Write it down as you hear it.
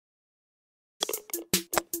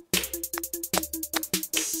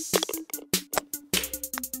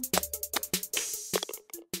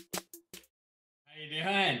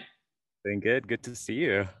good. Good to see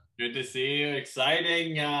you. Good to see you.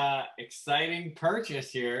 Exciting purchase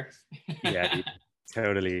here. Yeah, dude,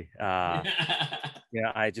 totally.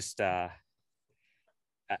 Yeah, I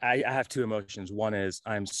have two emotions. One is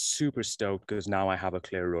I'm super stoked because now I have a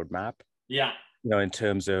clear roadmap, Yeah, in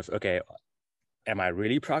terms of, okay, am I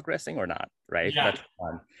really progressing or not? Right. yeah, That's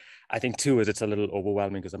one. I think two is it's a little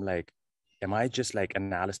overwhelming because I'm like, am I just like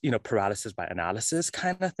analysis, paralysis by analysis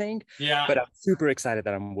kind of thing? yeah. But I'm super excited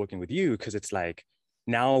that I'm working with you because it's like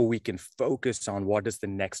now we can focus on what is the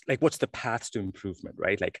next, like what's the path to improvement,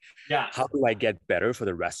 right? Like Yeah. how do I get better for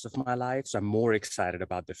the rest of my life? So I'm more excited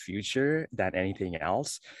about the future than anything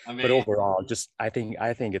else. But Amazing. overall, just I think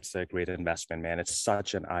it's a great investment, man. It's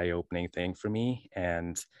such an eye-opening thing for me.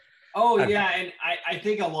 And Oh I've yeah, and I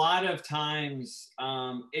think a lot of times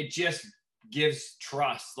it just gives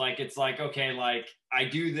trust. Like it's like, okay, like I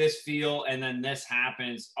do this feel and then this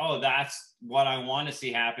happens. Oh, that's what I want to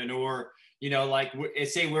see happen. Or, like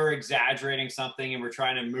say we're exaggerating something and we're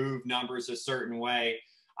trying to move numbers a certain way.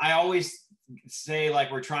 I always say like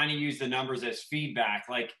we're trying to use the numbers as feedback.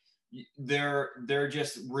 Like they're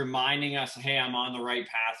just reminding us, hey, I'm on the right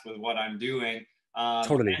path with what I'm doing.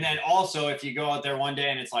 totally. And then also, if you go out there one day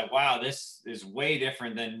and it's like, wow, this is way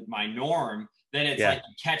different than my norm, then it's Yeah, like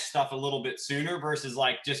you catch stuff a little bit sooner versus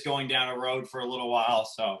like just going down a road for a little while.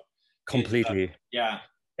 So it's, completely. yeah.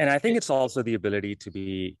 And I think it's also the ability to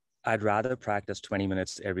be, I'd rather practice 20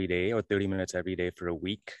 minutes every day or 30 minutes every day for a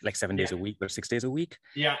week, like 7 days Yeah. a week or 6 days a week,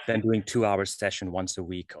 Yeah. than doing 2 hour session once a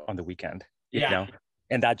week on the weekend, you Yeah. know?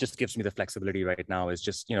 And that just gives me the flexibility right now is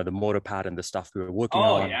just, the motor pad and the stuff we were working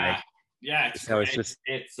Oh on. yeah. Like, Yeah, it's so great. it's just,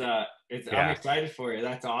 I'm yeah. excited for you.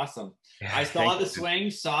 That's awesome. I Yeah. saw Thank the you.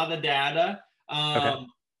 swing, saw the data. Okay.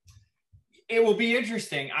 It will be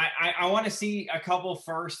interesting. I want to see a couple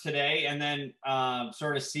first today and then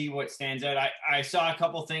sort of see what stands out. I saw a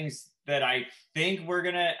couple things that I think we're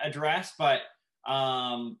going to address, but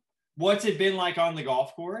what's it been like on the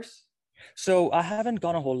golf course? So I haven't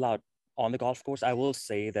gone a whole lot on the golf course. I will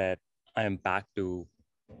say that I am back to,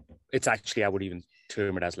 it's actually, I would even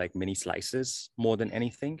term it as like mini slices more than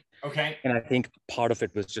anything. Okay. And I think part of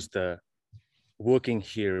it was just the working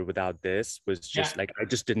here without this was Yeah. just like I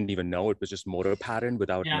just didn't even know it was just motor pattern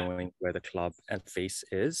without Yeah. knowing where the club and face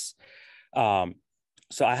is. Um,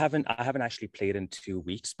 so I haven't actually played in 2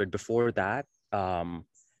 weeks, but before that,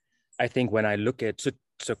 I think when I look at so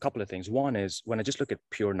a couple of things. One is when I just look at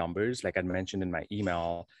pure numbers, like I mentioned in my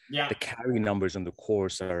email, Yeah. the carry numbers on the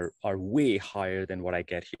course are way higher than what I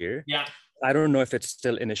get here. Yeah. I don't know if it's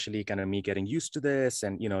still initially kind of me getting used to this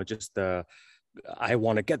and just the I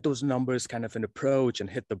want to get those numbers kind of an approach and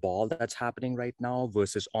hit the ball that's happening right now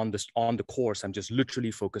versus on the course. I'm just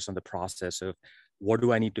literally focused on the process of what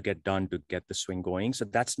do I need to get done to get the swing going. So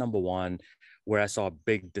that's number one, where I saw a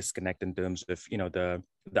big disconnect in terms of the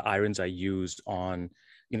irons I use on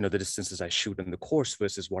the distances I shoot in the course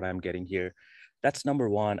versus what I'm getting here. That's number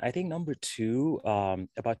one. I think number two,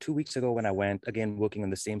 about 2 weeks ago when I went again working on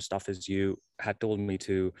the same stuff as you had told me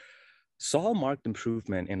to, saw a marked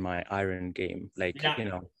improvement in my iron game. Like,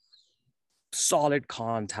 Yeah. solid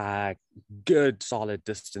contact, good solid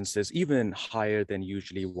distances, even higher than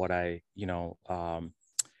usually what I,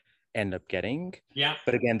 end up getting. Yeah.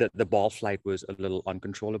 But again, the ball flight was a little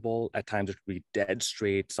uncontrollable. At times it would be dead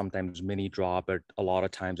straight, sometimes mini draw, but a lot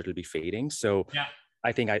of times it'll be fading. So Yeah.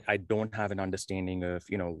 I think I don't have an understanding of,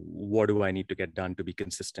 what do I need to get done to be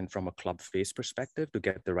consistent from a club face perspective to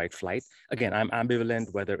get the right flight. Again, I'm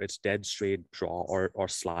ambivalent whether it's dead straight draw or Yeah.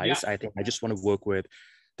 slice. I think I just want to work with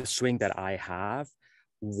the swing that I have.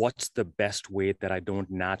 What's the best way that I don't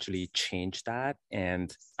naturally change that?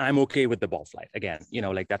 And I'm okay with the ball flight. Again,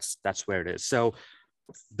 like that's where it is. So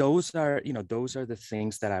those are the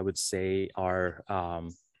things that I would say are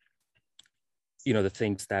the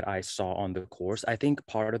things that I saw on the course. I think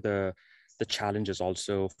part of the challenge is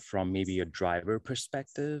also from maybe a driver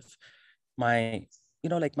perspective. My,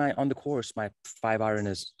 like my on the course, my 5 iron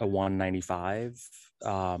is a 195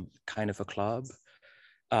 kind of a club.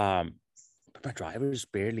 But my driver is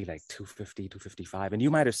barely like 250, 255. And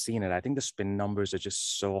you might have seen it. I think the spin numbers are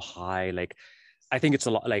just so high. Like I think it's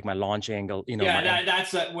a lot like my launch angle, Yeah, my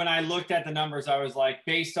that's when I looked at the numbers, I was like,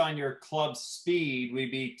 based on your club speed,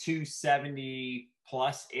 we'd be 270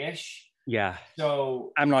 plus ish. yeah,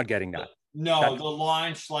 So I'm not getting that. no, That the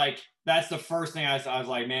launch, like that's the first thing I was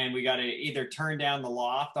like, man, we got to either turn down the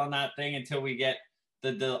loft on that thing until we get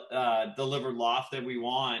the delivered loft that we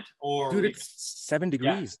want, or dude, we, it's 7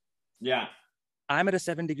 degrees. yeah, I'm at a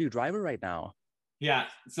 7 degree driver right now. yeah.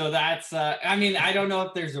 So that's, I mean, I don't know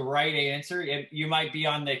if there's a right answer. You might be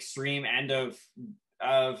on the extreme end of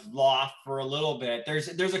of loft for a little bit.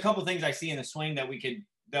 There's a couple things I see in the swing that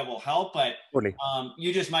will help, but Totally.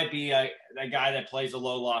 you just might be a guy that plays a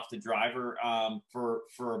low lofted driver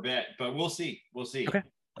for a bit, but we'll see. We'll see. Okay.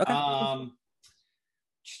 Okay.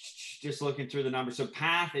 Just looking through the numbers. So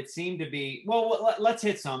path, it seemed to be, well, let's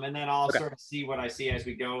hit some and then I'll sort of see what I see as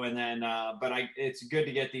we go. And then, it's good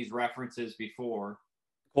to get these references before.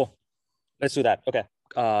 Cool. Let's do that. Okay.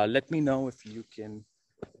 Let me know if you can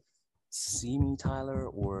see me, Tyler,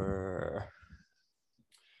 or.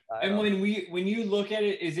 And when you look at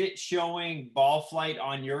it, is it showing ball flight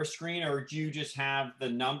on your screen, or do you just have the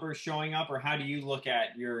numbers showing up, or how do you look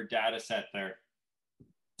at your data set there?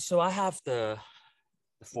 So I have the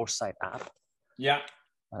Foresight app. Yeah.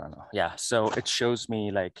 I don't know. Yeah. So it shows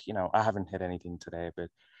me like, I haven't hit anything today,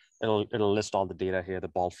 but it'll list all the data here, the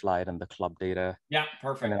ball flight and the club data. Yeah.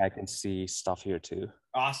 Perfect. And then I can see stuff here too.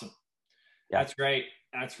 Awesome. Yeah. That's great.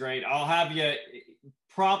 That's great. I'll have you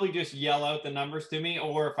probably just yell out the numbers to me,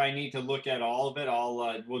 or if I need to look at all of it,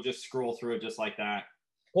 we'll just scroll through it just like that.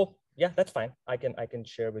 Cool. Yeah, that's fine. I can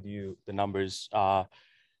share with you the numbers.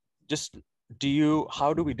 Just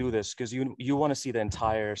how do we do this? Because you want to see the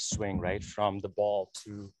entire swing, right? From the ball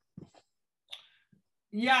to.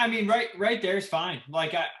 Yeah, I mean, right there is fine.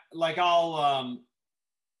 I'll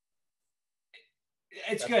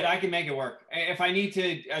it's good. I can make it work. If I need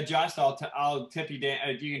to adjust, I'll tip you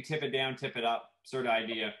down. You can tip it down, tip it up, sort of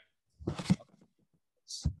idea.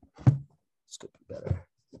 This could be better.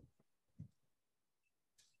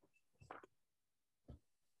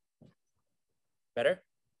 Better?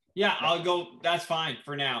 Yeah, I'll go. That's fine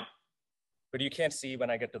for now. But you can't see when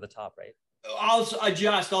I get to the top, right? I'll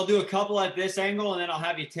adjust. I'll do a couple at this angle, and then I'll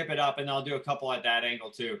have you tip it up, and I'll do a couple at that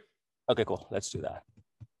angle too. Okay, cool. Let's do that.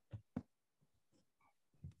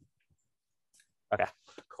 Okay,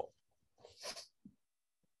 cool.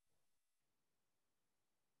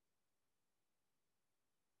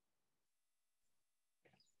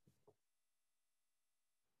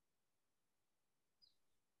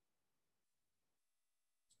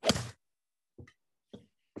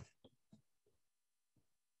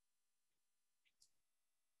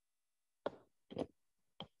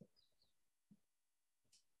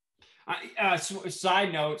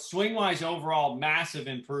 Side note, swing wise overall, massive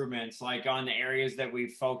improvements like on the areas that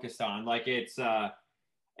we've focused on. Like it's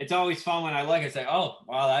always fun when I look and say, oh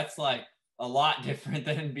wow, that's like a lot different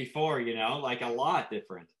than before, like a lot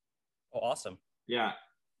different. Oh, awesome. Yeah.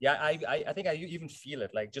 Yeah, I think I even feel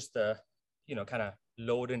it, like just the kind of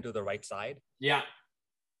load into the right side. Yeah.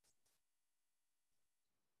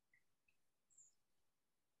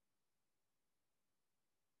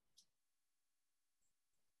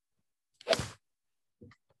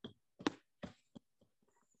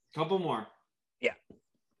 Couple more. Yeah.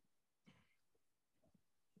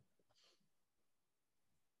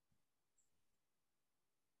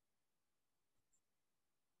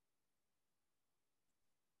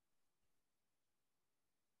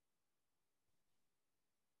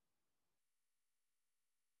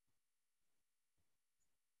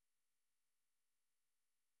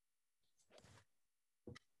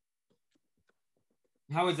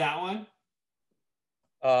 How was that one?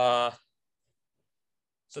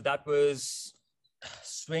 So that was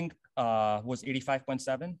swing was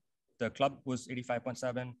 85.7. The club was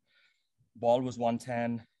 85.7. Ball was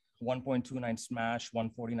 110, 1.29 smash,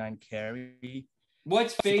 149 carry.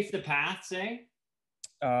 What's face the path say?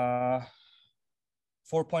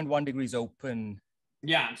 4.1 degrees open.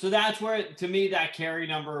 Yeah, so that's where, to me, that carry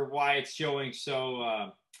number, why it's showing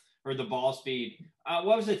so, or the ball speed.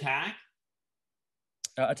 What was attack?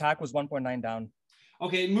 Attack was 1.9 down.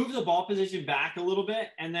 Okay, move the ball position back a little bit,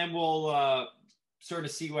 and then we'll sort of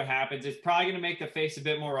see what happens. It's probably going to make the face a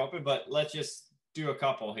bit more open, but let's just do a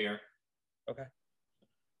couple here. Okay.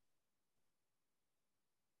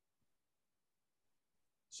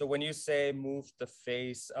 So when you say move the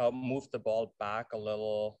face, move the ball back a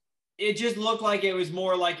little. It just looked like it was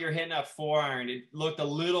more like you're hitting a 4-iron. It looked a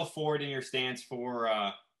little forward in your stance for.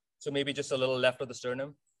 So maybe just a little left of the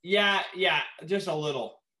sternum? Yeah, just a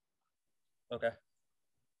little. Okay.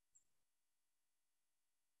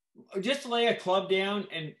 Just lay a club down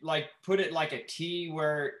and like put it like a T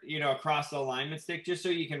where, across the alignment stick, just so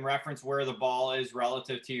you can reference where the ball is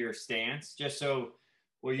relative to your stance. Just so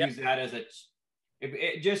we'll use that as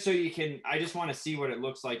just so you can, I just want to see what it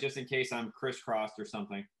looks like just in case I'm crisscrossed or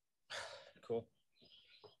something. Cool.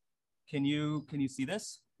 Can you see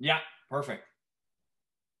this? Yeah, perfect.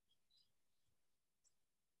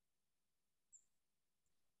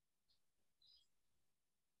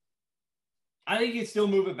 I think you can still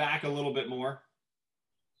move it back a little bit more.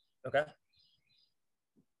 Okay.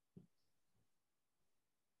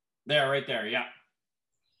 There, right there. Yeah.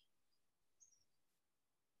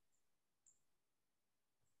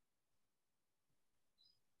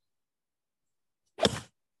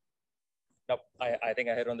 Nope, I think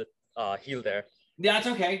I hit on the heel there. That's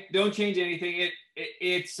okay. Don't change anything.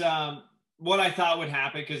 It's what I thought would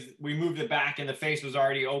happen because we moved it back and the face was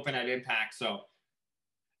already open at impact. So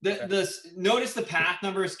notice the path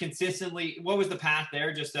number is consistently. What was the path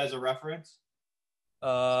there, just as a reference?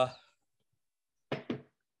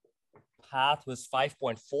 Path was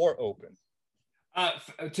 5.4 open.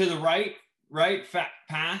 To the right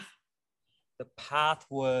path. The path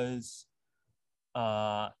was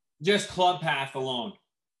just club path alone.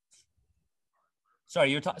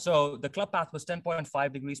 Sorry, so the club path was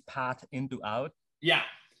 10.5 degrees path into out. Yeah.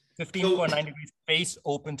 15.9 degrees face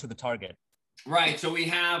open to the target. Right. So we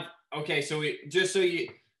have, okay, so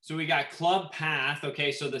we got club path.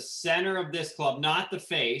 Okay. So the center of this club, not the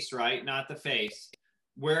face, right? Not the face,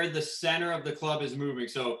 where the center of the club is moving.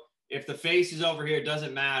 So if the face is over here, it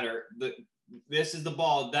doesn't matter. This is the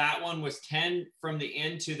ball. That one was 10 from the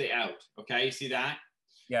in to the out. Okay. You see that?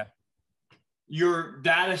 Yeah. Your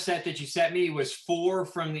data set that you sent me was 4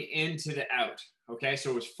 from the in to the out. Okay.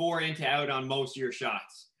 So it was 4 in to out on most of your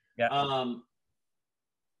shots. Yeah.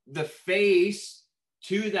 The face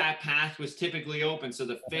to that path was typically open. So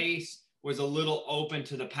the face was a little open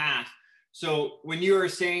to the path. So when you were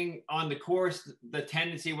saying on the course, the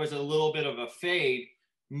tendency was a little bit of a fade,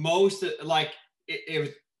 it was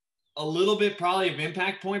a little bit probably of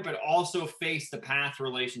impact point, but also face the path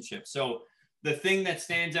relationship. So the thing that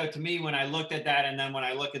stands out to me when I looked at that, and then when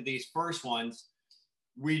I look at these first ones,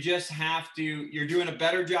 we just have to, you're doing a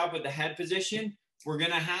better job with the head position. We're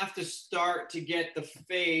going to have to start to get the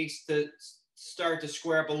face to start to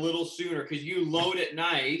square up a little sooner because you load it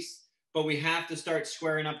nice, but we have to start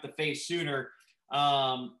squaring up the face sooner.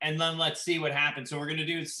 And then let's see what happens. So we're going to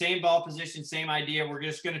do the same ball position, same idea. We're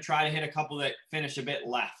just going to try to hit a couple that finish a bit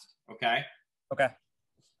left. Okay. Okay.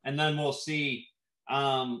 And then we'll see.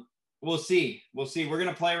 We'll see. We're going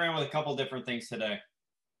to play around with a couple different things today.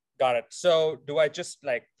 Got it. So do I just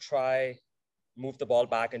move the ball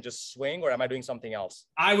back and just swing, or am I doing something else?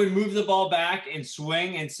 I would move the ball back and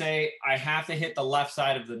swing and say, I have to hit the left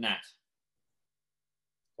side of the net.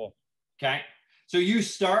 Cool. Okay. So you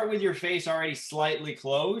start with your face already slightly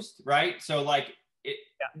closed, right? So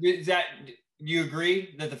is that, do you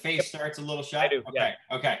agree that the face starts a little shut? I do. Okay.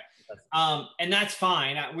 Yeah. Okay. And that's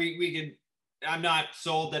fine. We can, I'm not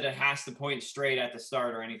sold that it has to point straight at the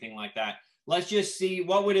start or anything like that. Let's just see,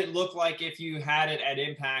 what would it look like if you had it at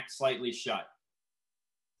impact slightly shut?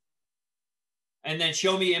 And then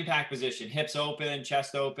show me impact position. Hips open,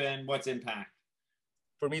 chest open. What's impact?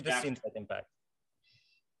 For me, this seems like impact.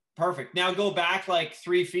 Perfect. Now go back like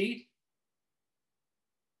 3 feet.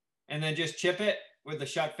 And then just chip it with the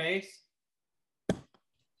shut face.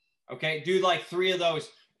 Okay, do like 3 of those.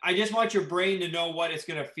 I just want your brain to know what it's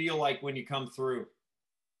going to feel like when you come through.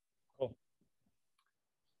 Cool.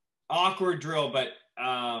 Awkward drill, but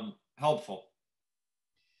helpful.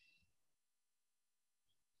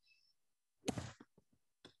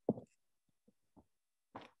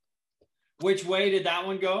 Which way did that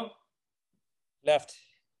one go? Left.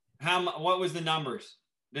 What was the numbers?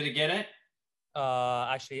 Did it get it?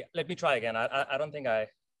 Actually, let me try again. I don't think I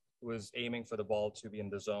was aiming for the ball to be in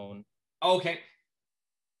the zone. Okay.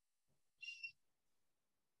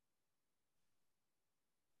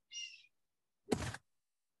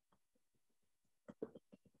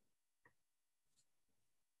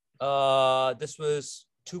 This was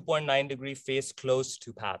 2.9 degree face close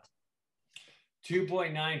to path.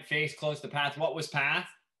 2.9 face close to path. What was path?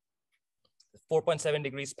 4.7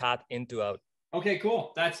 degrees path into out. Okay,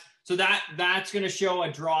 cool. That's going to show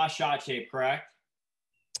a draw shot shape, correct?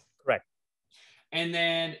 Correct. And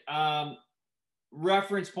then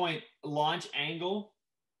reference point launch angle.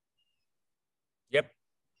 Yep.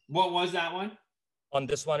 What was that one? On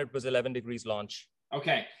this one, it was 11 degrees launch.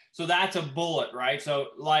 Okay, so that's a bullet, right? So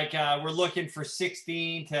we're looking for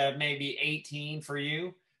 16 to maybe 18 for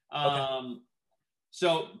you. Okay.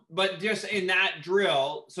 So, but just in that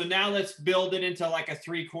drill, so now let's build it into like a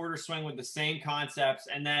 3/4 swing with the same concepts.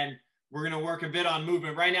 And then we're going to work a bit on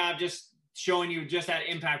movement. Right now, I'm just showing you just that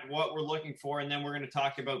impact, what we're looking for. And then we're going to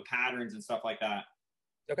talk about patterns and stuff like that.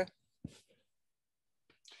 Okay.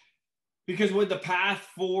 Because with the path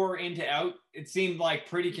 4 into out, it seemed like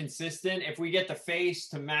pretty consistent. If we get the face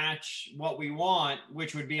to match what we want,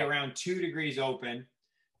 which would be around 2 degrees open,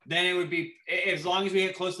 then it would be, as long as we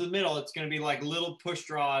get close to the middle, it's going to be like little push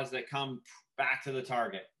draws that come back to the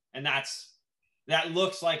target. And that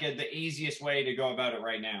looks like the easiest way to go about it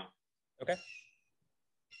right now. Okay.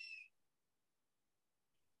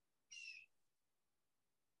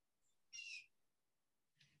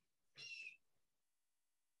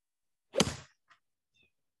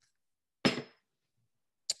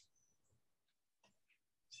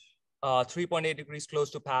 3.8 degrees close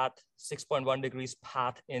to path, 6.1 degrees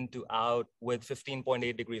path into out with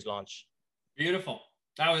 15.8 degrees launch. Beautiful.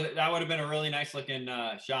 That would have been a really nice looking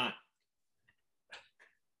shot.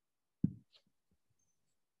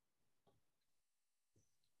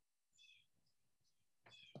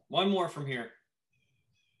 One more from here.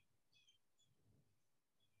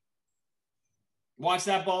 Watch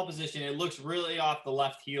that ball position. It looks really off the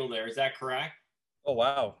left heel there. Is that correct? Oh,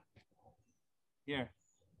 wow. Here.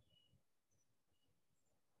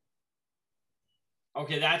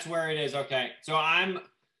 Okay, that's where it is. Okay. So I'm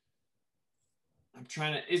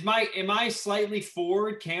trying to, am I slightly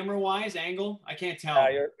forward camera-wise angle? I can't tell.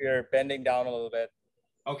 Yeah, you're bending down a little bit.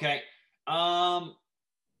 Okay.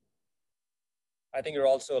 I think you're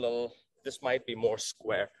also a little, this might be more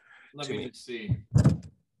square. Let me just see.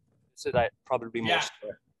 So that probably more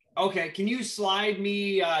square. Okay, can you slide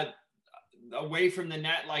me away from the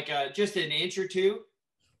net like just an inch or two?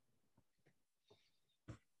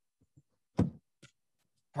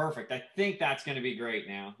 Perfect. I think that's going to be great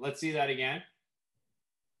now. Let's see that again.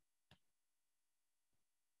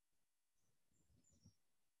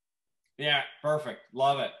 Yeah, perfect.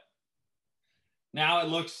 Love it. Now it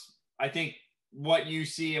looks, I think what you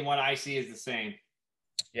see and what I see is the same.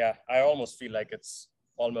 Yeah, I almost feel like it's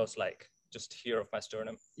almost like just here of my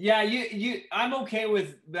sternum. Yeah, I'm okay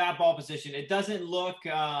with that ball position. It doesn't look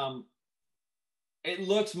it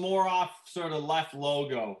looks more off sort of left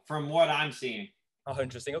logo from what I'm seeing. Oh,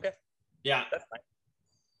 interesting. Okay. Yeah. That's fine.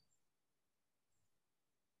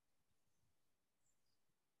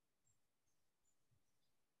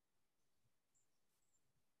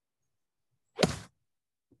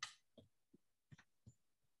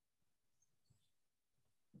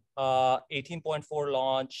 Uh, 18.4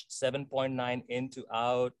 launch, 7.9 into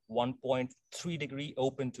out, 1.3 degree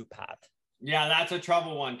open to path. Yeah, that's a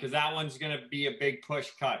trouble one because that one's going to be a big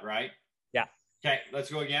push cut, right? Yeah. Okay,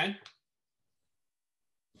 let's go again.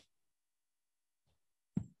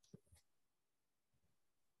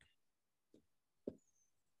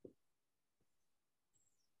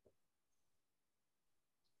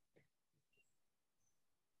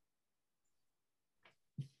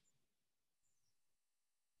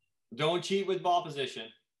 Don't cheat with ball position.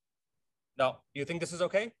 No, you think this is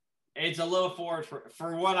okay? It's a little forward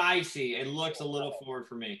for what I see. It looks a little forward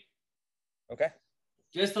for me. Okay.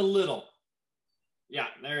 Just a little. Yeah,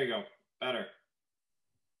 there you go. Better.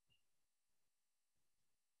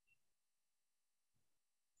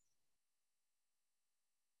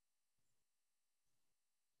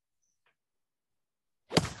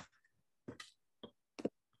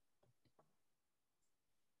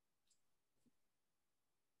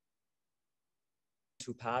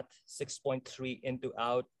 To path, 6.3 into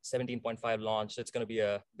out, 17.5 launch. So it's going to be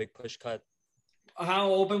a big push cut.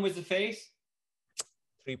 How open was the face?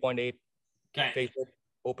 3.8. Okay. Face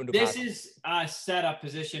open to this path. Is a setup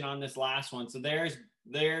position on this last one. So there's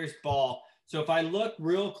ball. So if I look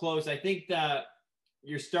real close, I think that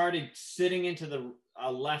you're started sitting into the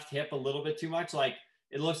left hip a little bit too much. Like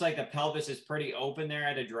it looks like the pelvis is pretty open there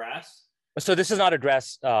at address. So this is not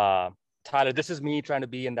address, Tyler. This is me trying to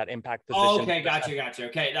be in that impact position. Oh, okay, gotcha.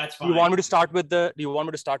 Okay, that's fine. Do you want me to start with the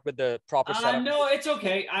proper setup? No, it's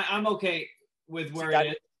okay. I'm okay with where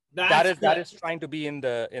it is. That is trying to be in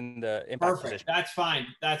the impact position. That's fine.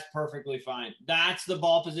 That's perfectly fine. That's the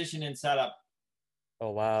ball position and setup.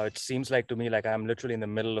 Oh wow, it seems like to me like I'm literally in the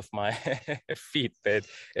middle of my feet, but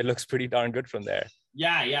it looks pretty darn good from there.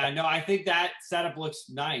 Yeah. No, I think that setup looks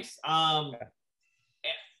nice.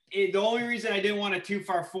 The only reason I didn't want it too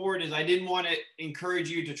far forward is I didn't want to encourage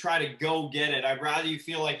you to try to go get it. I'd rather you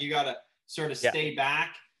feel like you got to sort of stay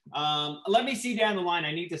back. Let me see down the line.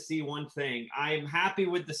 I need to see one thing. I'm happy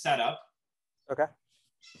with the setup. Okay.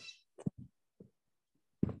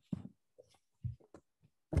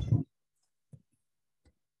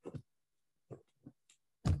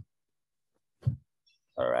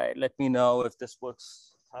 All right. Let me know if this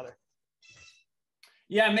works, Tyler.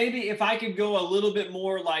 Yeah, maybe if I could go a little bit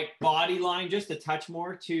more like body line, just a touch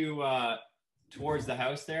more to towards the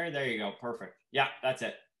house there. There you go. Perfect. Yeah, that's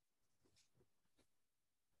it.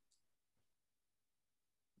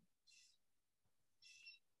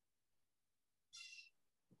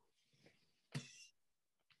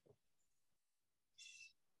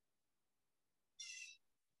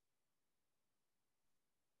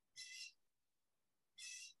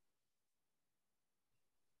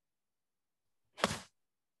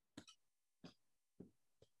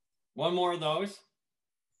 One more of those.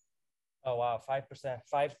 Oh wow,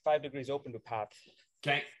 5%, 5 degrees open to path.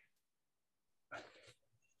 Okay.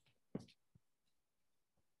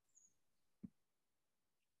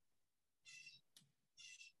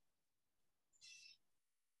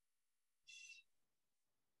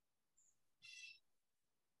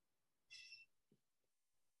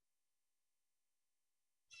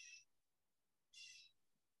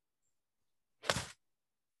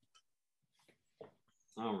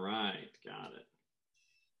 All right, got it.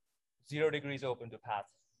 0 degrees open to path.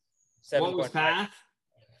 What was path?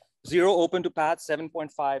 0 open to path,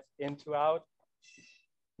 7.5 in to out,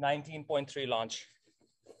 19.3 launch.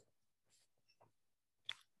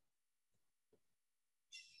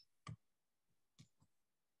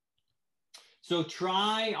 So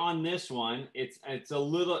try on this one. It's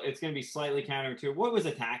going to be slightly counterintuitive. What was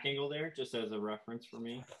attack angle there? Just as a reference for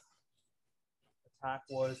me. Attack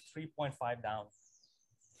was 3.5 down.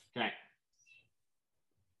 Okay.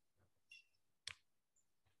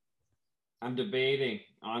 I'm debating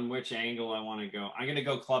on which angle I want to go. I'm going to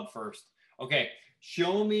go club first. Okay.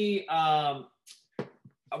 Show me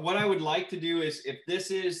what I would like to do is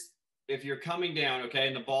if you're coming down, okay,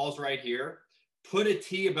 and the ball's right here, put a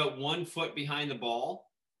tee about 1 foot behind the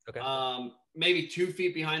ball, okay. Maybe 2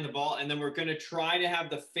 feet behind the ball, and then we're going to try to have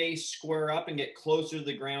the face square up and get closer to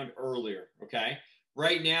the ground earlier, okay?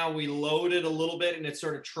 Right now, we load it a little bit, and it's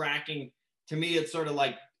sort of tracking. To me, it's sort of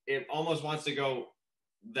like it almost wants to go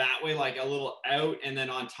that way, like a little out and then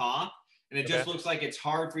on top, and it just looks like it's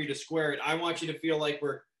hard for you to square it. I want you to feel like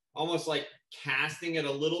we're almost like casting it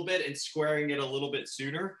a little bit and squaring it a little bit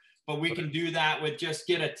sooner, but we can do that with just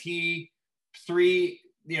get a tee 2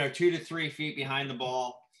 to 3 feet behind the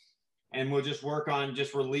ball, and we'll just work on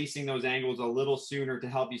just releasing those angles a little sooner to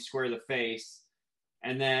help you square the face.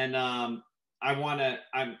 And then I'm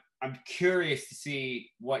curious to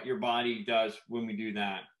see what your body does when we do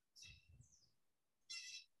that.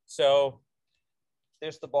 So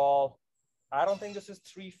there's the ball. I don't think this is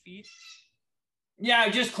 3 feet. Yeah,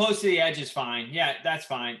 just close to the edge is fine. Yeah, that's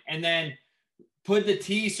fine. And then put the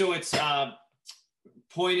tee so it's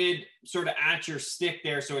pointed sort of at your stick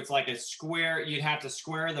there, so it's like a square. You'd have to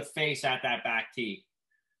square the face at that back tee.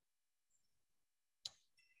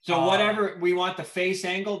 So whatever we want the face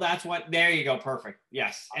angle, that's what, there you go, perfect.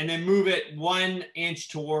 Yes. And then move it 1 inch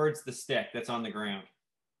towards the stick that's on the ground.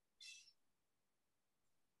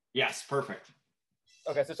 Yes, perfect.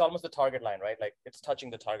 Okay, so it's almost the target line, right? Like it's touching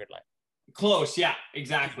the target line. Close, yeah,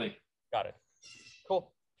 exactly. Got it.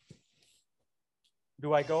 Cool.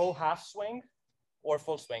 Do I go half swing or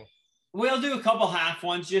full swing? We'll do a couple half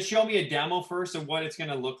ones. Just show me a demo first of what it's going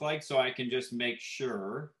to look like so I can just make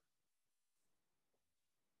sure.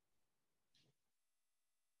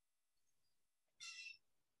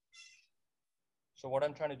 So what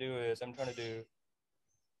I'm trying to do is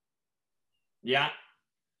Yeah.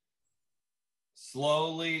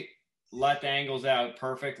 Slowly let the angles out.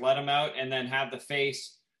 Perfect. Let them out and then have the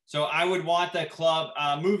face. So I would want the club,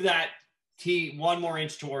 move that tee 1 more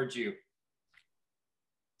inch towards you.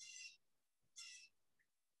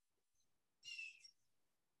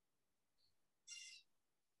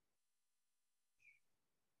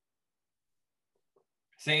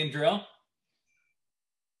 Same drill.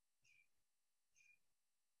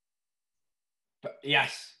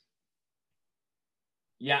 Yes.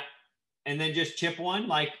 Yeah. And then just chip one.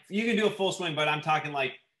 Like you can do a full swing, but I'm talking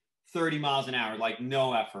like 30 miles an hour, like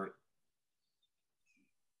no effort.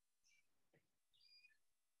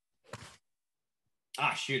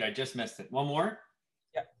 Ah, shoot, I just missed it. One more?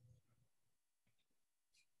 Yeah.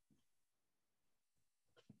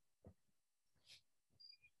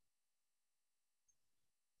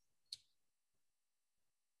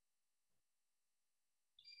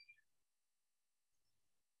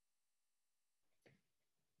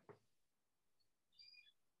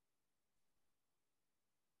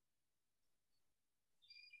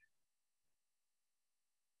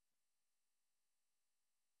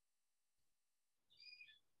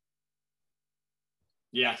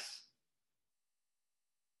 Yes.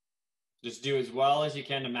 Just do as well as you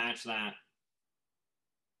can to match that.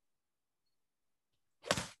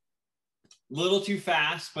 Little too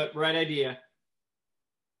fast, but right idea.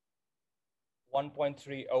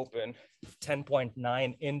 1.3 open,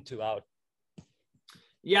 10.9 into out.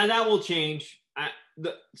 Yeah, that will change.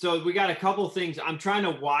 So we got a couple of things. I'm trying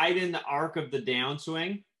to widen the arc of the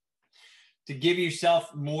downswing to give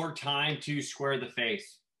yourself more time to square the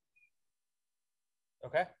face.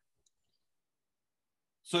 Okay.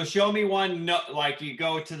 So show me one, like you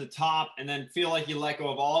go to the top and then feel like you let go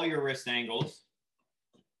of all your wrist angles.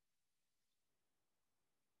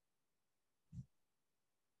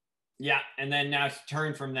 Yeah, and then now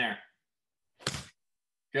turn from there.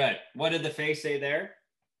 Good. What did the face say there?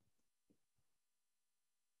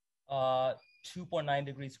 2.9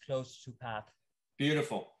 degrees close to path.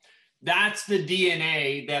 Beautiful. That's the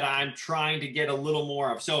DNA that I'm trying to get a little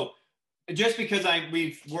more of. So just because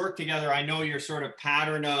we've worked together, I know your sort of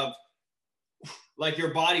pattern of like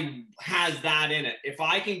your body has that in it. If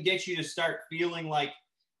I can get you to start feeling like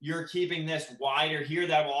you're keeping this wider here,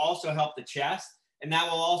 that will also help the chest. And that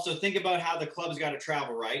will also think about how the club's got to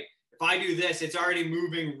travel, right? If I do this, it's already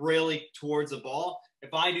moving really towards the ball.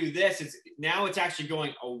 If I do this, now it's actually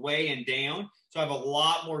going away and down. So I have a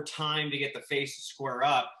lot more time to get the face to square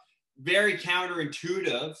up. Very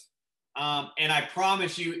counterintuitive. And I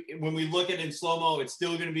promise you, when we look at it in slow-mo, it's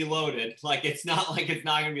still going to be loaded. Like, it's not like it's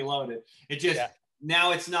not going to be loaded. It just,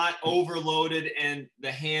 now it's not overloaded and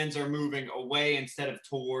the hands are moving away instead of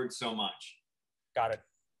towards so much. Got it.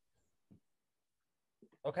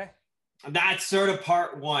 Okay. That's sort of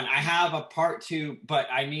part one. I have a part two, but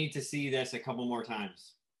I need to see this a couple more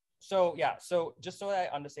times. So yeah, so just so I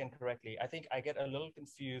understand correctly, I think I get a little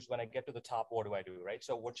confused when I get to the top. What do I do, right?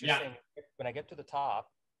 So what you're saying, when I get to the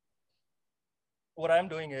top, what I'm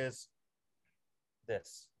doing is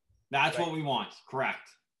this. That's right? What we want. Correct.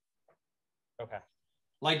 Okay.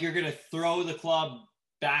 Like you're going to throw the club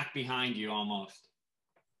back behind you almost.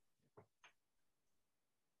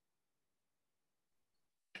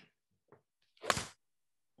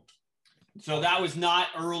 So that was not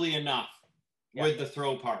early enough with the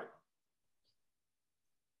throw part.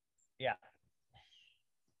 Yeah.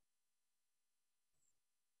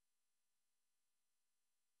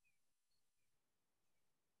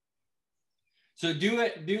 So do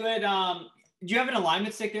it. Do you have an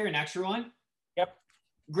alignment stick there, an extra one? Yep.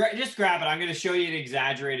 Just grab it. I'm going to show you an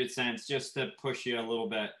exaggerated sense just to push you a little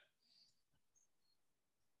bit.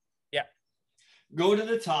 Yeah. Go to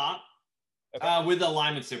the top. Okay. With the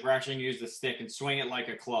alignment stick, we're actually going to use the stick and swing it like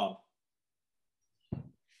a club.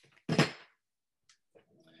 I'm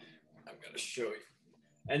going to show you.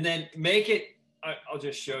 And then make it, I'll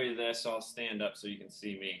just show you this. I'll stand up so you can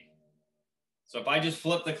see me. So if I just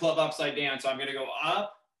flip the club upside down, so I'm going to go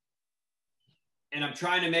up and I'm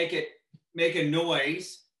trying to make a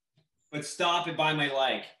noise, but stop it by my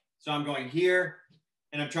leg. So I'm going here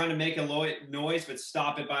and I'm trying to make a noise, but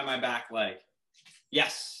stop it by my back leg.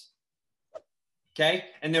 Yes. Okay,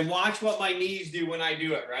 and then watch what my knees do when I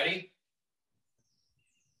do it. Ready?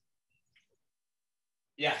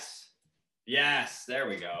 Yes. Yes, there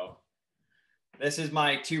we go. This is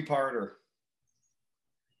my two-parter.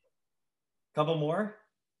 Couple more?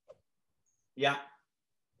 Yeah.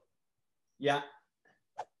 Yeah.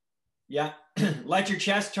 Yeah. Let your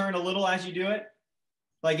chest turn a little as you do it.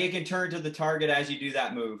 Like it can turn to the target as you do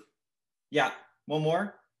that move. Yeah. One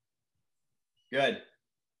more. Good.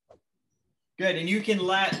 Good, and you can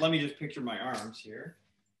let me just picture my arms here.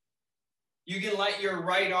 You can let your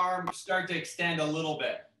right arm start to extend a little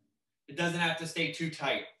bit. It doesn't have to stay too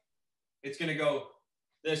tight. It's gonna go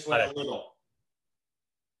this way a little.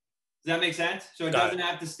 Does that make sense? So it doesn't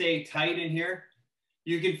have to stay tight in here.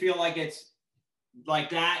 You can feel like it's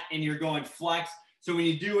like that and you're going flex. So when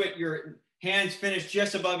you do it, your hands finish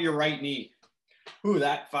just above your right knee. Ooh,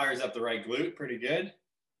 that fires up the right glute, pretty good.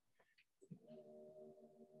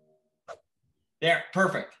 There,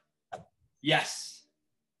 perfect. Yes.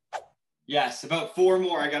 Yes, about 4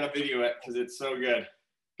 more. I got to video it because it's so good.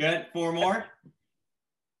 Good, 4 more. A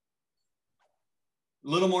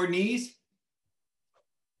little more knees.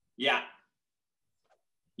 Yeah.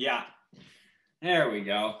 Yeah. There we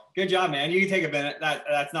go. Good job, man. You can take a minute.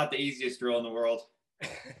 That's not the easiest drill in the world.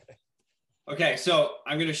 Okay, so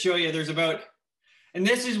I'm going to show you and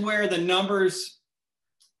this is where the numbers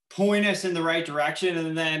point us in the right direction,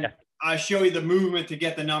 and then I'll show you the movement to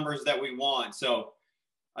get the numbers that we want. So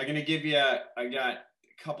I'm going to give you, I got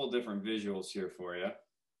a couple different visuals here for you.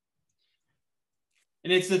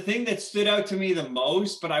 And it's the thing that stood out to me the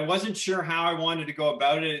most, but I wasn't sure how I wanted to go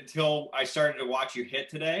about it until I started to watch you hit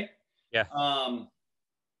today. Yeah.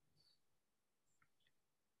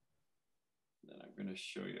 Then I'm going to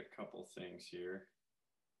show you a couple things here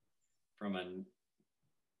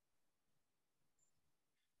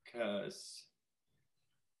because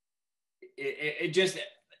it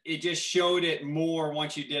just showed it more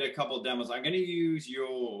once you did a couple of demos. I'm going to use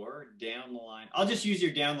your down the line. I'll just use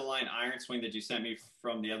your down the line iron swing that you sent me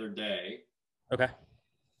from the other day. Okay.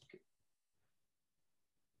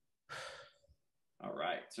 All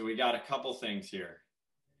right. So we got a couple things here.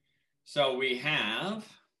 So we have,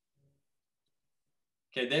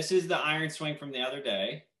 okay, this is the iron swing from the other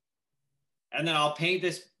day. And then I'll paint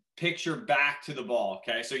this picture back to the ball.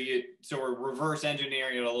 Okay. So we're reverse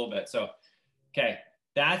engineering it a little bit. So, okay.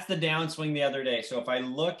 That's the downswing the other day. So if I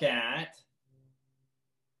look at,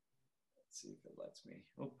 let's see if it lets me.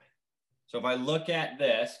 Oh. So if I look at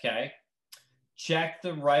this, okay, check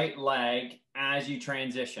the right leg as you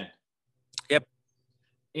transition. Yep.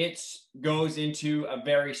 It goes into a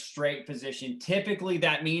very straight position. Typically,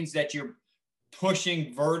 that means that you're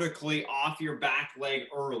pushing vertically off your back leg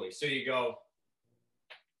early. So you go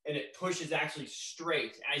and it pushes actually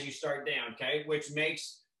straight as you start down, okay? Which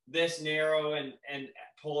makes this narrow and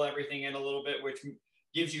pull everything in a little bit, which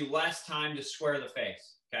gives you less time to square the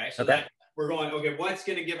face, okay? So that we're going, okay, what's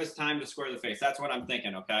going to give us time to square the face? That's what I'm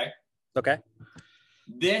thinking, okay? Okay.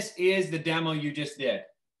 This is the demo you just did.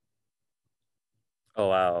 Oh,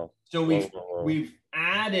 wow. So we've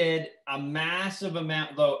added a massive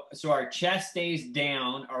amount, though. So our chest stays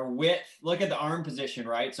down, our width, look at the arm position,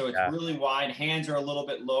 right? So it's really wide, hands are a little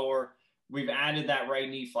bit lower. We've added that right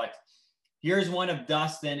knee flex. Here's one of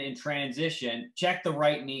Dustin in transition. Check the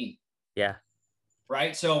right knee. Yeah.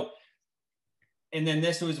 Right? So, and then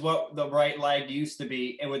this was what the right leg used to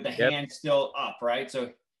be, and with the hand still up, right?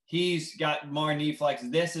 So he's got more knee flex.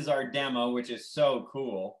 This is our demo, which is so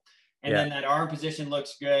cool. And then that arm position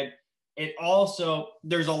looks good. It also,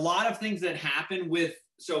 there's a lot of things that happen with,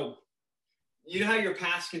 so you know how you're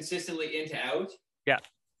passed consistently into out? Yeah.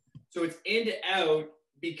 So it's into out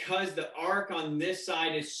because the arc on this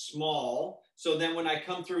side is small. So then when I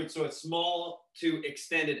come through it, so it's small to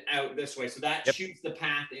extended out this way. So that shoots the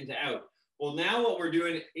path into out. Well, now what we're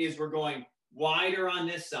doing is we're going wider on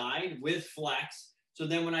this side with flex. So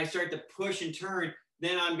then when I start to push and turn,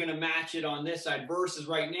 then I'm going to match it on this side versus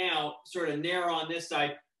right now, sort of narrow on this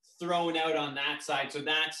side, thrown out on that side. So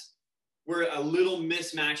that's where a little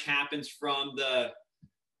mismatch happens from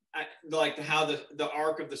how the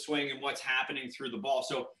arc of the swing and what's happening through the ball.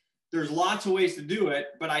 So there's lots of ways to do it,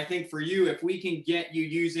 but I think for you, if we can get you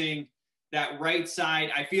using that right side,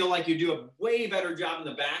 I feel like you do a way better job in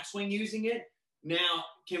the backswing using it. Now,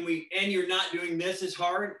 and you're not doing this as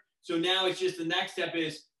hard. So now it's just the next step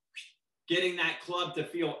is getting that club to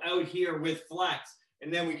feel out here with flex,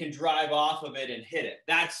 and then we can drive off of it and hit it.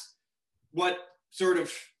 That's what sort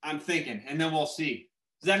of I'm thinking, and then we'll see.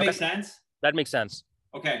 Does that make sense? That makes sense.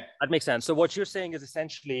 Okay. That makes sense. So what you're saying is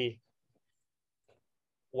essentially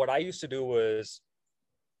what I used to do was,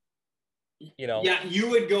 Yeah, you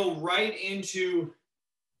would go right into,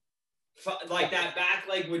 like that back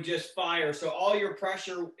leg would just fire. So all your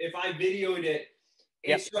pressure, if I videoed it,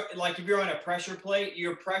 it's like if you're on a pressure plate,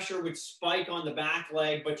 your pressure would spike on the back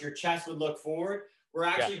leg, but your chest would look forward. We're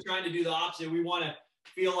actually trying to do the opposite. We want to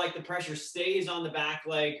feel like the pressure stays on the back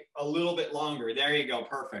leg a little bit longer. There you go.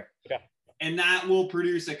 Perfect. Okay. And that will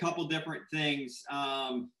produce a couple different things.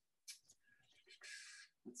 Let's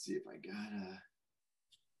see if I got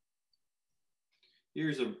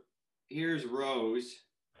here's Rose.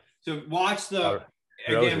 So watch the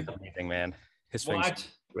Rose is amazing, man. His watch.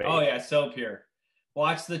 Oh yeah, so pure.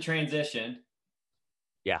 Watch the transition.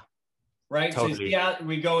 Yeah. Right. Totally. So you see how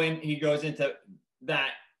we go in, he goes into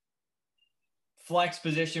that flex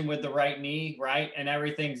position with the right knee, right? And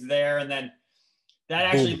everything's there. And then that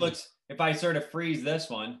actually looks, if I sort of freeze this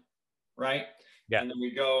one, right? Yeah. And then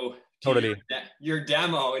we go to your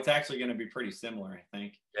demo, it's actually going to be pretty similar, I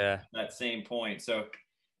think. Yeah. That same point. So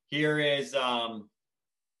here is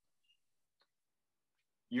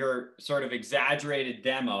your sort of exaggerated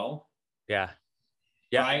demo. Yeah.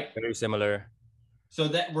 Yeah, right? Very similar. So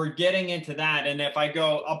that we're getting into that. And if I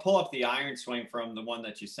go, I'll pull up the iron swing from the one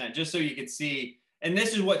that you sent, just so you could see. And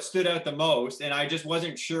this is what stood out the most. And I just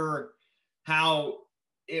wasn't sure how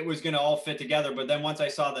it was going to all fit together. But then once I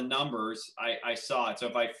saw the numbers, I saw it. So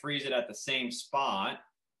if I freeze it at the same spot,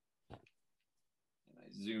 and I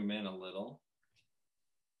zoom in a little.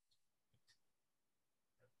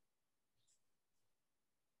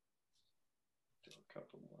 Do a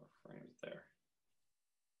couple more frames there.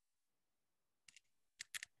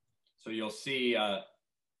 So you'll see a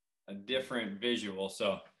different visual.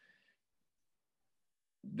 So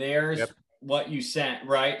there's what you sent,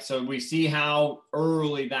 right? So we see how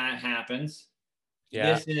early that happens.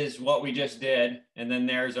 Yeah. This is what we just did. And then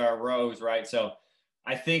there's our rows, right? So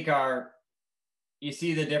I think you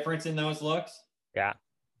see the difference in those looks? Yeah.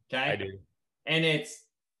 Okay. I do. And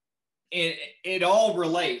it all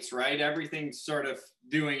relates, right? Everything's sort of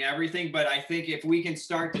doing everything. But I think if we can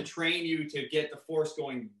start to train you to get the force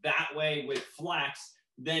going that way with flex,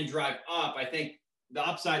 then drive up, I think the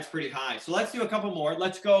upside's pretty high. So let's do a couple more.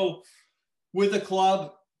 Let's go with the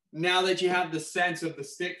club now that you have the sense of the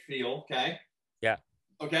stick feel. Okay. Yeah.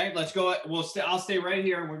 Okay. Let's go. I'll stay right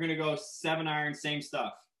here and we're going to go 7-iron, same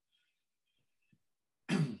stuff.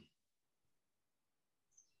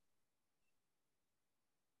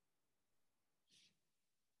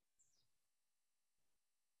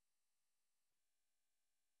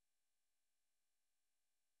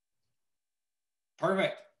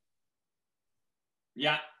 Perfect.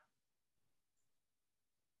 Yeah.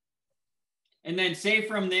 And then say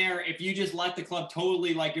from there, if you just let the club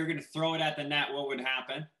totally like you're going to throw it at the net, what would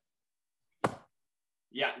happen?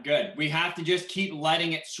 Yeah, good. We have to just keep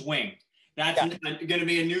letting it swing. That's going to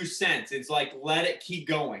be a new sense. It's like, let it keep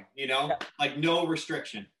going, you know, like no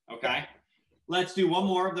restriction. Okay. Let's do one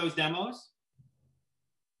more of those demos.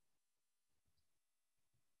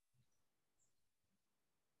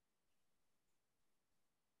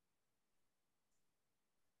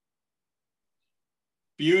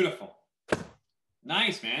 Beautiful.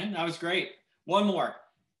 Nice, man. That was great. One more.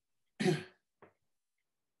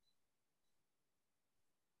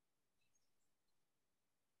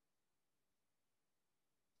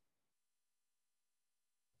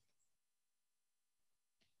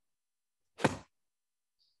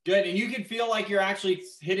 Good. And you can feel like you're actually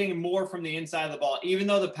hitting more from the inside of the ball. Even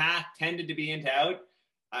though the path tended to be into out,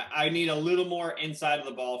 I need a little more inside of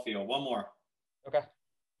the ball feel. One more. Okay.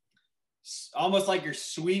 Almost like you're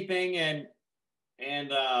sweeping and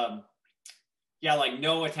yeah, like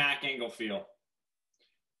no attack angle feel.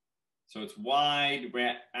 So it's wide. We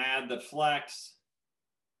add the flex.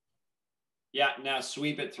 Yeah, now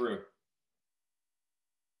sweep it through.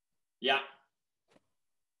 Yeah.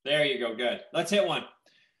 There you go. Good. Let's hit one.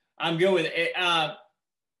 I'm good with it.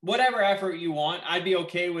 Whatever effort you want, I'd be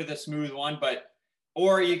okay with a smooth one, but,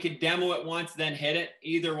 or you could demo it once, then hit it.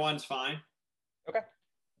 Either one's fine. Okay.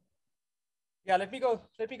 Yeah, let me go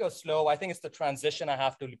slow. I think it's the transition. I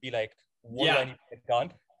have to be like, what do I need to get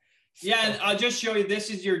done? So, yeah, and I'll just show you,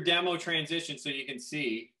 this is your demo transition so you can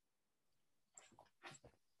see.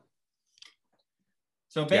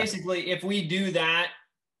 So basically, if we do that,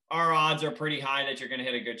 our odds are pretty high that you're going to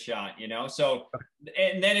hit a good shot, you know? So,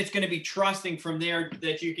 and then it's going to be trusting from there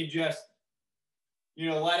that you can just, you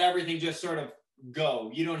know, let everything just sort of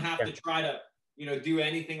go. You don't have to try to, you know, do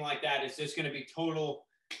anything like that. It's just going to be total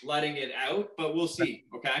letting it out, but we'll see.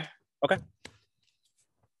 Okay. Okay.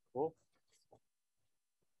 Cool.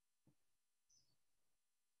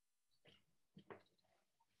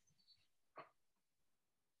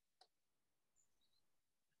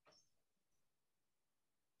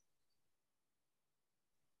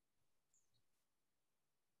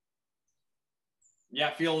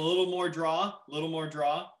 Yeah, feel a little more draw, a little more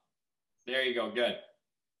draw. There you go, good.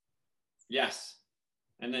 Yes,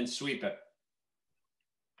 and then sweep it.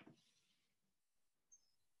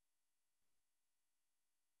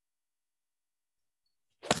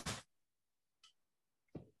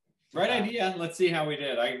 Right idea. Let's see how we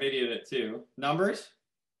did. I videoed it too. Numbers?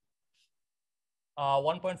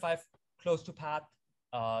 1.5 close to path,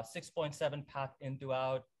 6.7 path into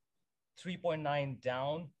out, 3.9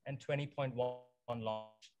 down, and 20.1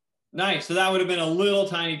 launch. Nice. So that would have been a little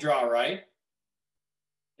tiny draw, right?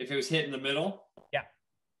 If it was hit in the middle? Yeah.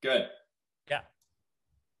 Good. Yeah.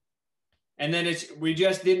 And then we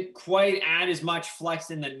just didn't quite add as much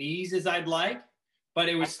flex in the knees as I'd like, but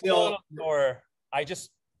it was still. Or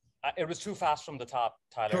it was too fast from the top,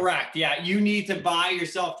 Tyler. Correct. Yeah. You need to buy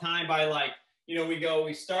yourself time by like, you know,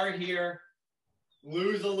 we start here,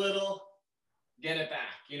 lose a little, get it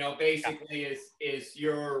back, you know, basically is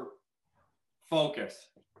your focus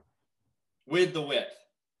with the width.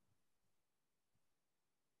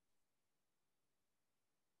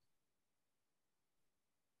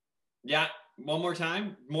 Yeah. One more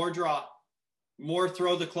time, more draw, more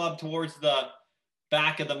throw the club towards the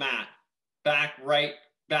back of the mat, back, right,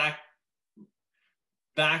 back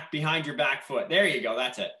behind your back foot. There you go.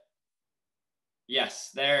 That's it.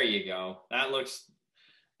 Yes. There you go.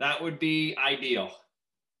 That would be ideal.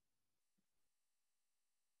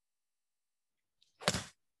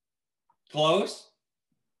 Close.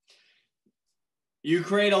 You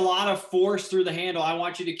create a lot of force through the handle. I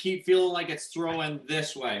want you to keep feeling like it's throwing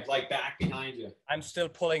this way, like back behind you. I'm still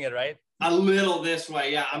pulling it, right? A little this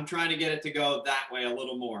way. Yeah, I'm trying to get it to go that way a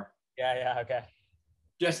little more. Yeah, okay.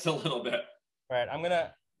 Just a little bit. All right,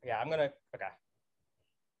 okay.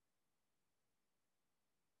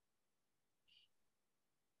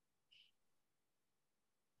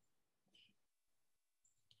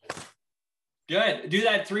 Good. Do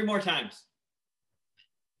that 3 more times.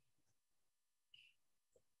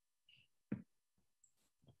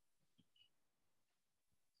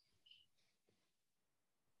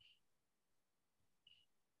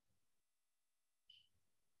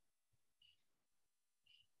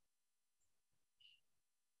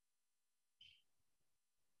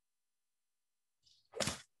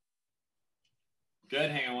 Good.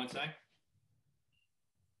 Hang on one sec.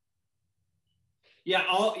 Yeah,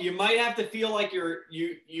 you might have to feel like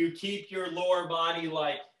you keep your lower body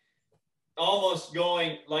like almost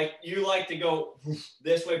going like you like to go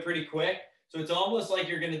this way pretty quick. So it's almost like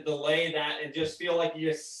you're going to delay that and just feel like you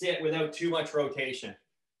just sit without too much rotation.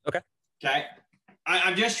 Okay. Okay.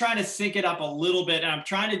 I'm just trying to sync it up a little bit, and I'm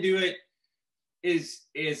trying to do it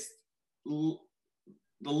the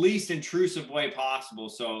least intrusive way possible.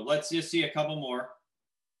 So let's just see a couple more.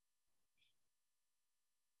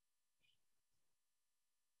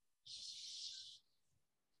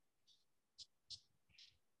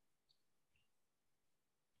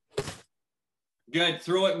 Good.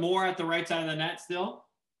 Throw it more at the right side of the net still.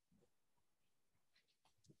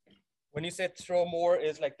 When you say throw more,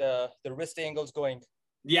 is like the wrist angle's going.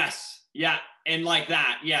 Yes. Yeah. And like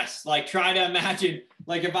that. Yes. Like try to imagine,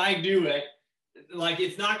 like if I do it, like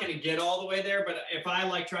it's not going to get all the way there, but if I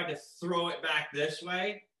like try to throw it back this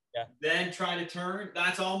way, yeah, then try to turn,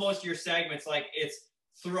 that's almost your segments. Like it's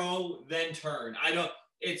throw, then turn.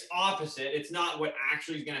 It's opposite. It's not what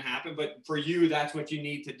actually is going to happen, but for you, that's what you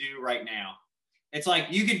need to do right now. It's like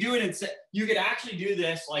you could do it and you could actually do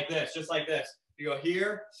this like this, just like this. You go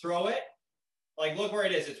here, throw it. Like look where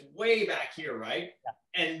it is. It's way back here, right?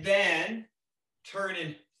 Yeah. And then turn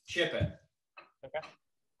and chip it. Okay.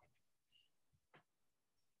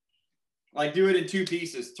 Like do it in two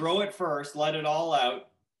pieces. Throw it first, let it all out,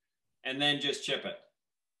 and then just chip it.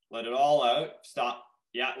 Let it all out. Stop.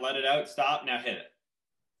 Yeah, let it out. Stop. Now hit it.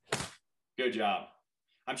 Good job.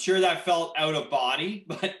 I'm sure that felt out of body,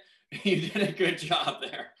 but you did a good job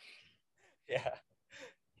there. Yeah.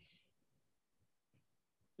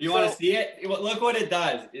 You want to see it? Look what it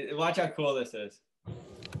does. Watch how cool this is.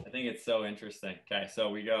 I think it's so interesting. Okay, so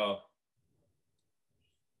we go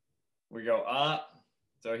up.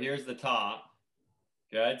 So here's the top.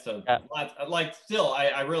 Good. So like still,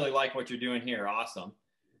 I really like what you're doing here. Awesome.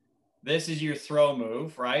 This is your throw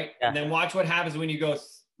move, right? Yeah. And then watch what happens when you go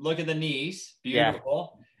look at the knees.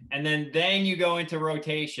 Beautiful. Yeah. And then you go into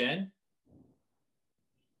rotation.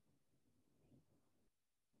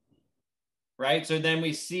 Right? So then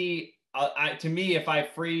we see, to me, if I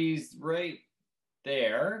freeze right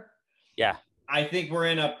there, yeah, I think we're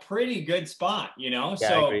in a pretty good spot, you know? Yeah,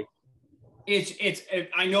 so I agree.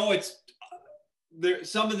 I know there,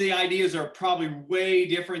 some of the ideas are probably way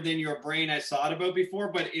different than your brain has thought about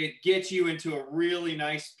before, but it gets you into a really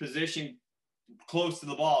nice position close to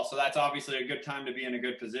the ball. So that's obviously a good time to be in a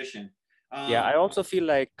good position. Yeah, I also feel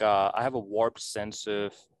like I have a warped sense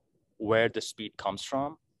of where the speed comes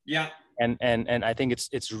from. Yeah. And I think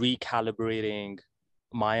it's recalibrating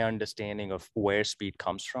my understanding of where speed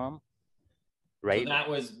comes from. Right. So that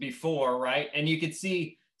was before, right? And you could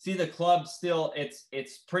see the club still,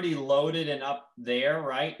 it's pretty loaded and up there,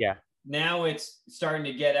 right? Yeah. Now it's starting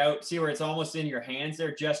to get out. See where it's almost in your hands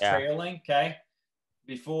there, just trailing. Okay.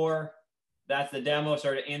 Before, that's the demo,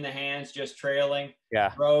 sort of in the hands, just trailing. Yeah.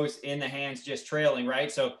 Throws in the hands, just trailing,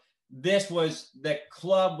 right? So the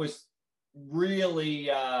club was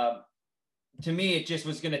really, to me, it just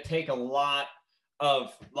was going to take a lot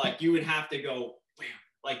of, like, you would have to go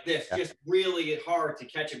like this, just really hard to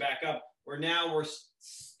catch it back up. Where now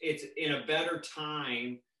it's in a better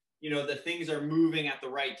time, you know, the things are moving at the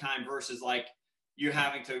right time versus like you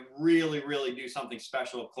having to really, really do something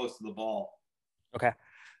special close to the ball. Okay.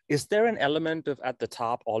 Is there an element of at the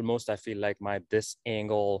top almost, I feel like this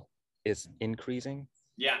angle is increasing?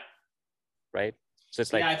 Yeah. Right. So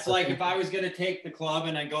it's like, yeah, it's like if I was going to take the club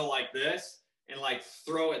and I go like this and like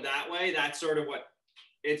throw it that way, that's sort of what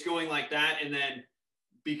it's going like that. And then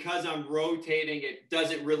because I'm rotating, it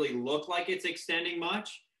doesn't really look like it's extending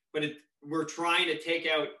much, but we're trying to take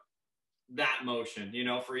out that motion, you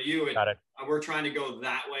know, for you, we're trying to go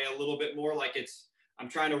that way a little bit more. Like I'm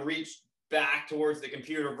trying to reach back towards the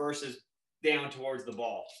computer versus down towards the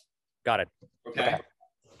ball. Got it. Okay.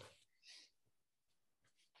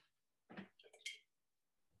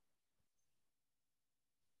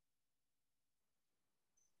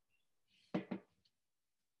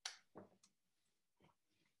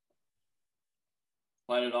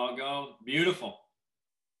 Let it all go. Beautiful.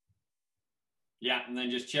 Yeah, and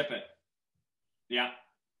then just chip it. Yeah.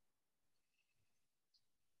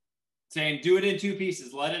 Saying do it in two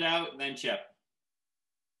pieces. Let it out and then chip.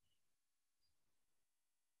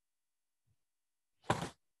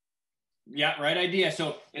 Yeah, right idea.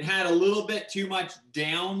 So it had a little bit too much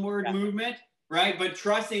downward movement, right? But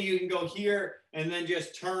trusting you can go here and then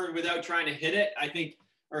just turn without trying to hit it, I think,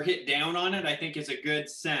 or hit down on it, I think is a good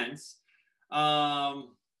sense. Okay.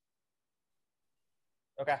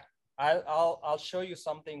 I'll show you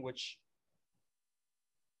something which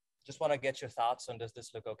just want to get your thoughts on, does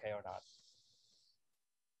this look okay or not?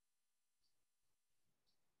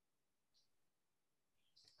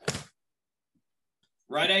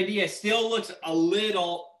 Right idea. Still looks a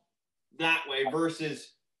little that way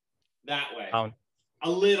versus that way. A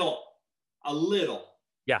little.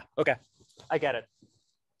 Yeah. Okay. I get it.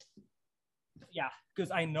 Yeah.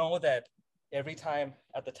 Because I know that every time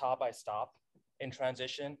at the top I stop in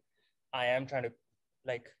transition, I am trying to,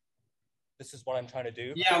 like, this is what I'm trying to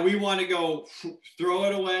do. Yeah, we want to go throw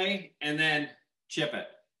it away and then chip it.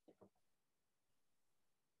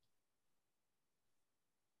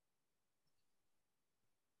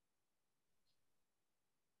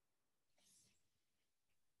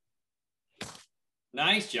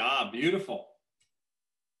 Nice job. Beautiful.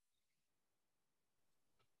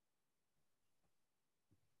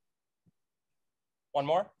 One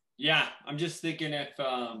more? Yeah, I'm just thinking if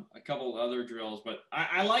a couple other drills, but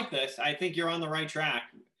I like this. I think you're on the right track.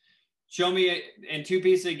 Show me it in two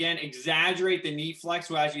pieces again. Exaggerate the knee flex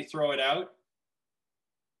as you throw it out.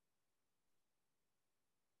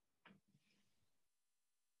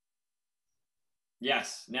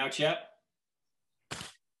 Yes. Now chip.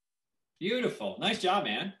 Beautiful. Nice job,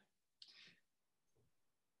 man.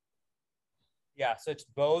 Yeah, so it's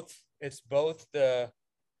both the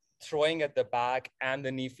throwing at the back and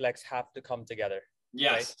the knee flex have to come together.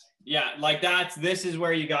 Yes. Right? Yeah, like this is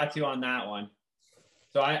where you got to on that one.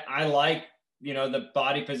 So I like, you know, the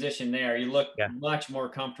body position there. You look much more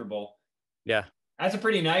comfortable. Yeah. That's a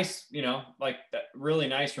pretty nice, you know, like really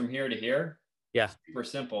nice from here to here. Yeah. Super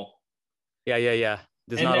simple. Yeah.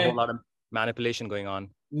 There's not a whole lot of manipulation going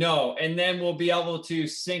on. No, and then we'll be able to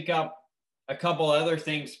sync up a couple other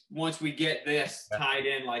things once we get this tied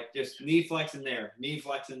in, like just knee flex in there,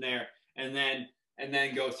 and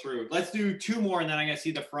then go through. Let's do two more, and then I'm gonna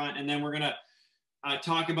see the front, and then we're gonna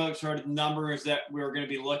talk about sort of numbers that we're gonna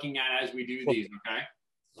be looking at as we do these. Okay.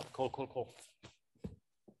 Cool.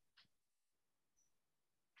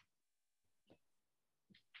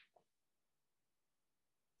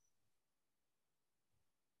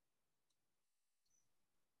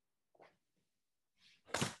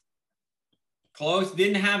 Close.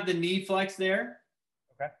 Didn't have the knee flex there.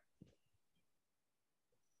 Okay.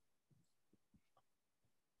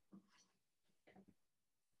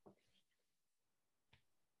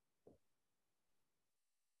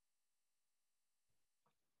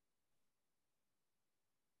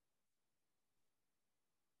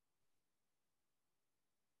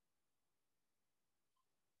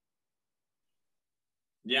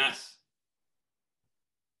 Yes.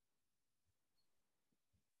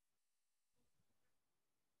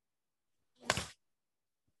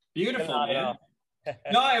 Beautiful, man.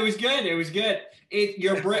 No, it was good. It was good.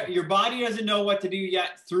 Your body doesn't know what to do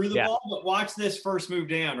yet through the ball, but watch this first move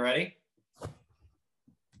down. Ready?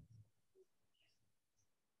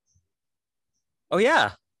 Oh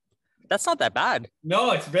yeah, that's not that bad.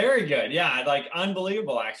 No, it's very good. Yeah, like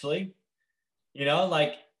unbelievable, actually. You know,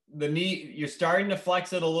 like the knee, you're starting to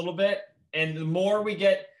flex it a little bit, and the more we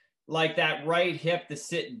get like that right hip to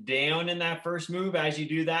sit down in that first move, as you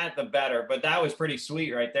do that, the better. But that was pretty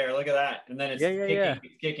sweet right there. Look at that, and then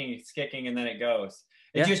it's kicking, and then it goes.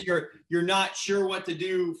 It's just you're not sure what to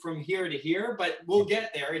do from here to here, but we'll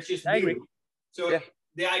get there. It's just new. So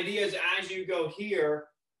the idea is as you go here,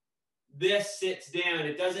 this sits down.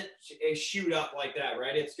 It doesn't shoot up like that,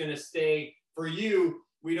 right? It's going to stay for you.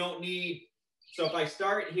 We don't need. So if I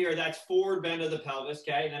start here, that's forward bend of the pelvis.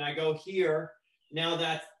 Okay. And then I go here. Now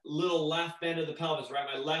that's little left bend of the pelvis, right?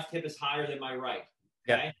 My left hip is higher than my right.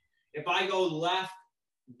 Okay. If I go left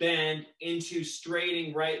bend into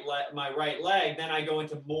straighting my right leg, then I go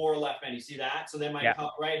into more left bend. You see that? So then my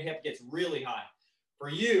right hip gets really high. For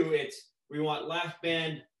you, we want left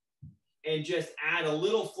bend and just add a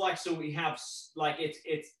little flex so we have like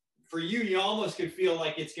it's for you, you almost could feel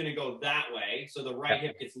like it's going to go that way. So the right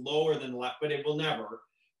hip gets lower than the left, but it will never.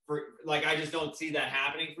 I just don't see that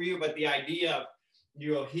happening for you. But the idea of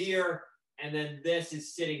you go here, and then this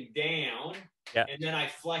is sitting down, and then I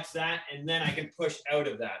flex that, and then I can push out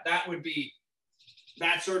of that.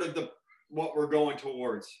 That's sort of what we're going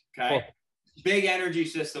towards. Okay. Cool. Big energy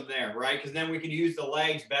system there, right? Because then we can use the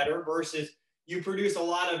legs better versus you produce a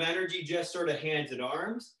lot of energy just sort of hands and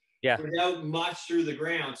arms without much through the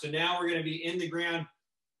ground. So now we're going to be in the ground,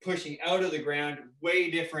 pushing out of the ground, way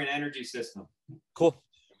different energy system. Cool.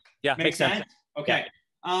 Yeah. Makes sense? Okay.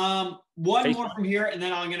 Yeah. One more from here, and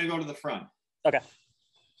then I'm going to go to the front. Okay.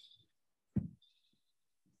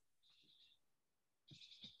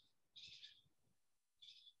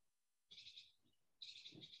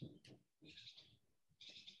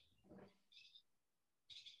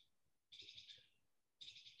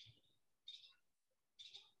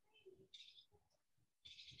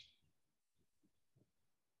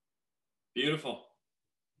 Beautiful.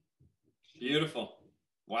 Beautiful.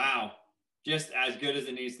 Wow. Just as good as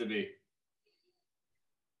it needs to be.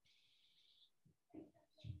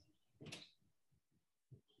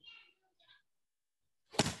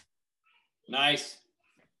 Nice.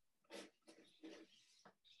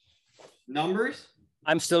 Numbers?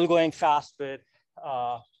 I'm still going fast with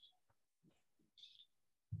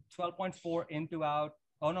 12.4 into out.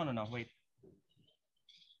 Oh, no, wait.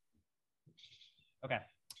 Okay.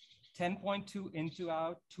 10.2 into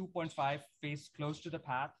out, 2.5 face close to the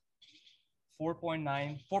path,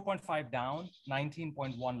 4.9, 4.5 down,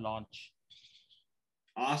 19.1 launch.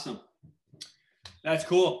 Awesome. That's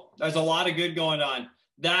cool. There's a lot of good going on.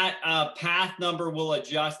 That path number will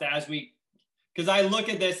adjust as we, because I look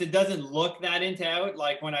at this, it doesn't look that into out,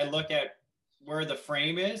 like when I look at where the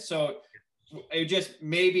frame is. So it just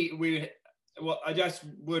maybe I just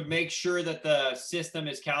would make sure that the system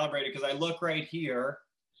is calibrated, because I look right here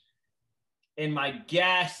and my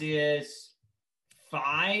guess is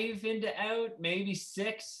 5 into out, maybe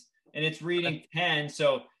 6, and it's reading 10.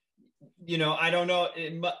 So, you know, I don't know,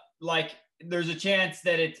 like there's a chance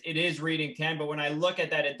that it is reading 10, but when I look at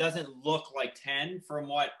that, it doesn't look like 10 from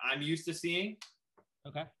what I'm used to seeing.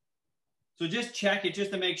 Okay. So just check it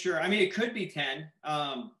just to make sure. I mean, it could be 10,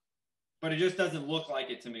 but it just doesn't look like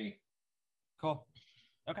it to me. Cool.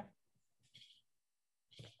 Okay.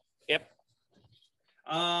 Yep.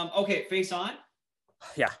 Okay, face on.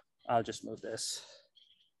 Yeah, I'll just move this.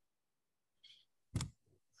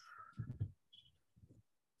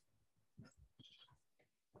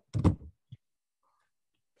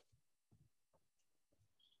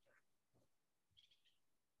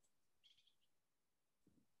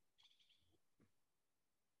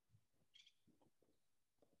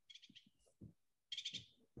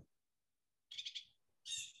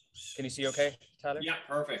 Can you see okay, Tyler? Yeah,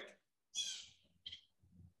 perfect.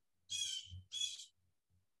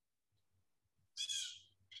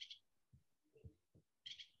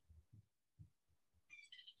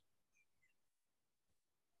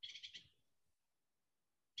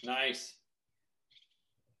 Nice.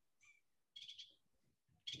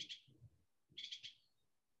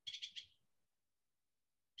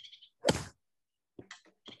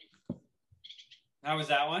 How was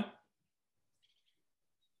that one?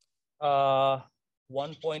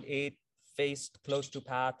 1.8 faced close to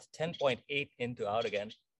path, 10.8 into out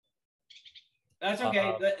again. That's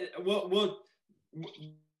okay.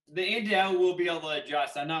 The into out will be able to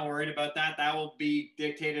adjust. I'm not worried about that. That will be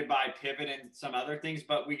dictated by pivot and some other things,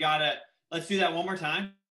 but let's do that one more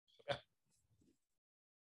time.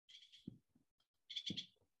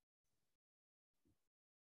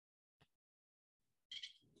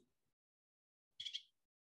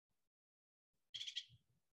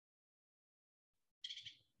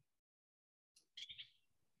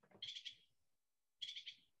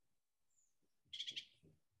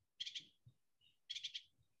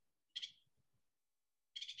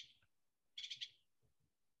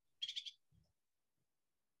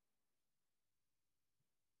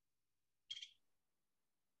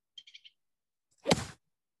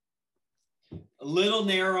 A little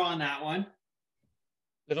narrow on that one.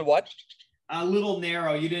 Little what? A little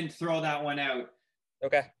narrow. You didn't throw that one out.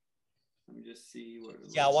 Okay. Let me just see what it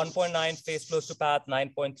looks. Yeah, 1.9 face close to path,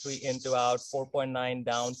 9.3 into out, 4.9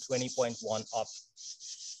 down, 20.1 up.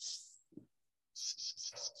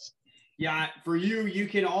 Yeah, for you, you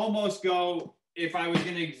can almost go, if I was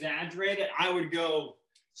going to exaggerate it, I would go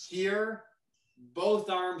here, both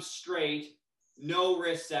arms straight, no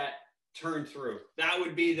wrist set, turn through. That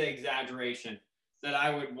would be the exaggeration that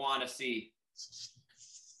I would want to see.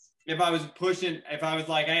 If I was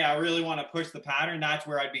like, hey, I really want to push the pattern, that's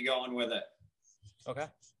where I'd be going with it. Okay.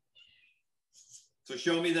 So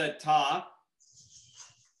show me the top.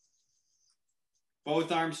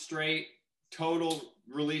 Both arms straight, total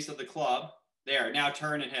release of the club. There, now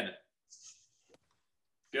turn and hit it.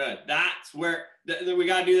 Good. That's where, we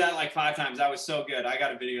got to do that like 5 times. That was so good. I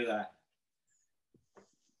got a video of that.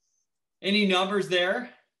 Any numbers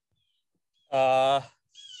there?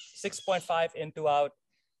 6.5 into out,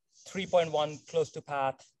 3.1 close to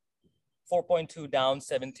path, 4.2 down,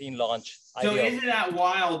 17 launch. So Ideal. isn't that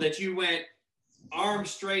wild that you went arm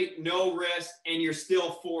straight, no wrist, and you're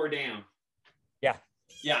still 4 down? Yeah.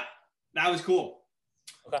 Yeah, that was cool.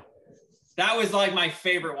 Okay. That was like my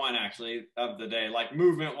favorite one actually of the day. Like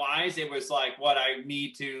movement wise, it was like what I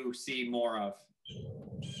need to see more of.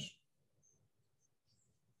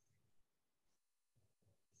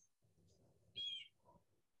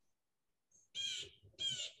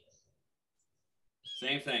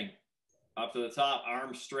 Same thing. Up to the top,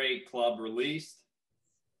 arm straight, club released.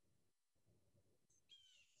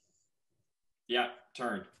 Yeah,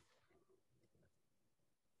 turn.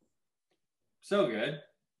 So good.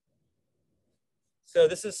 So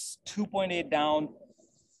this is 2.8 down.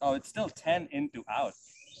 Oh, it's still 10 into out.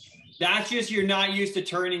 That's just you're not used to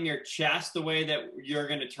turning your chest the way that you're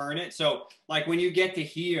going to turn it. So like when you get to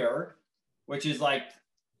here, which is like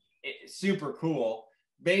super cool.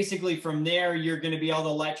 Basically, from there, you're going to be able to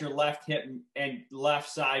let your left hip and left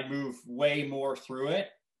side move way more through it.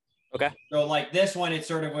 Okay. So like this one, it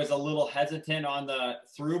sort of was a little hesitant on the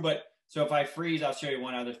through, but so if I freeze, I'll show you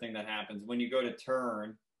one other thing that happens when you go to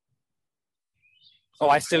turn. Oh,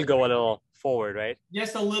 I still go a little forward, right?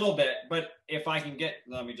 Just a little bit, but if I can get,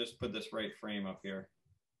 let me just put this right frame up here.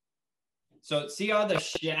 So see how the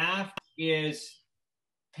shaft is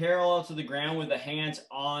parallel to the ground with the hands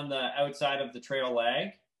on the outside of the trail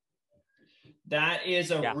leg? That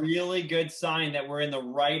is a really good sign that we're in the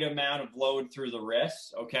right amount of load through the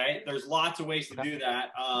wrists, okay? There's lots of ways to do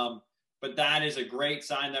that, but that is a great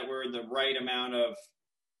sign that we're in the right amount of,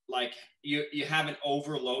 like, you haven't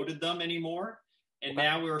overloaded them anymore. And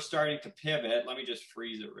now we're starting to pivot. Let me just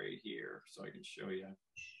freeze it right here so I can show you.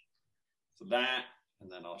 So that, and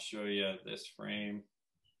then I'll show you this frame.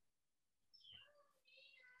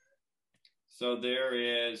 So there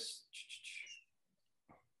is,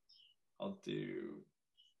 I'll do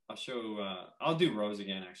Rose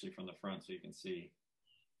again actually from the front so you can see.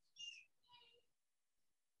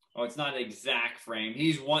 Oh, it's not an exact frame.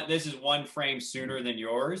 This is one frame sooner than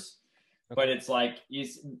yours, but it's like,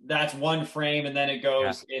 that's one frame and then it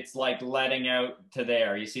goes, it's like letting out to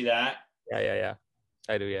there. You see that? Yeah.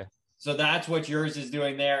 I do, yeah. So that's what yours is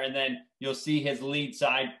doing there. And then you'll see his lead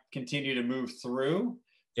side continue to move through.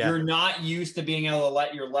 Yeah. You're not used to being able to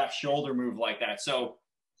let your left shoulder move like that. So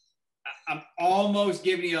I'm almost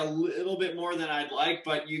giving you a little bit more than I'd like,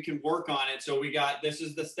 but you can work on it. So this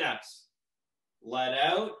is the steps. Let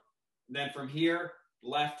out. Then from here,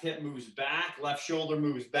 left hip moves back, left shoulder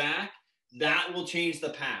moves back. That will change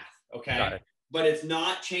the path, okay? Got it. But it's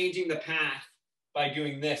not changing the path by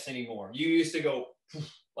doing this anymore. You used to go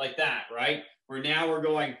like that, right? Where now we're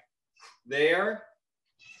going there,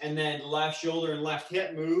 and then left shoulder and left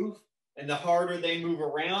hip move. And the harder they move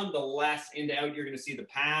around, the less into out you're going to see the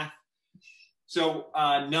path. So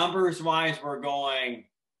numbers-wise, we're going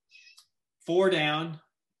 4 down,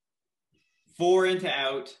 4 into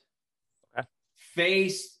out,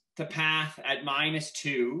 face to path at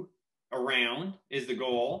 -2 around is the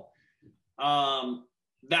goal.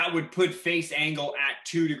 That would put face angle at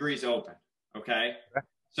 2 degrees open, okay?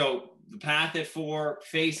 So the path at 4,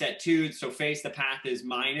 face at 2, so face the path is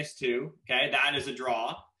 -2, okay? That is a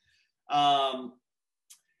draw.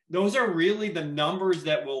 Those are really the numbers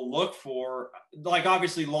that we'll look for. Like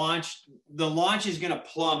obviously the launch is going to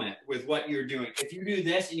plummet with what you're doing. If you do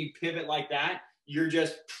this and you pivot like that, you're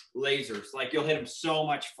just lasers. Like you'll hit them so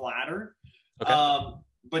much flatter. Okay.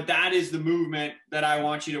 But that is the movement that I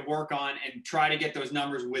want you to work on and try to get those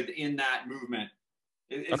numbers within that movement.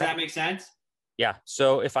 Does that make sense? Yeah.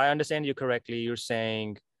 So if I understand you correctly, you're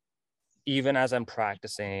saying even as I'm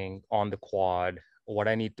practicing on the quad, what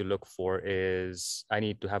I need to look for is I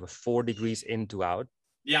need to have a 4 degrees in to out.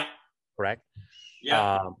 Yeah. Correct?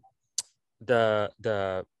 Yeah.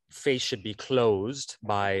 The face should be closed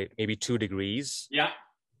by maybe 2 degrees. Yeah.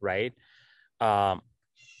 Right?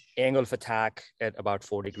 Angle of attack at about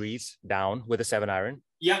 4 degrees down with a 7-iron.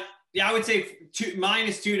 Yeah. Yeah, I would say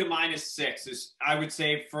 -2 to -6 is, I would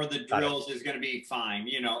say for the drills is going to be fine.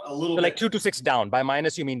 You know, a little so bit. Like 2 to 6 down. By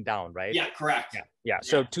minus, you mean down, right? Yeah, correct. Yeah.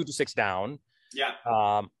 So 2 to 6 down. Yeah.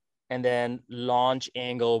 And then launch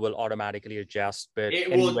angle will automatically adjust, but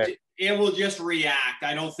it will just react.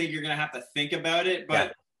 I don't think you're going to have to think about it,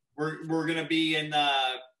 but we're going to be in the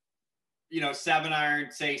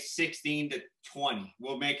 7-iron, say 16 to 20.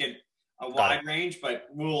 We'll make it a wide range, but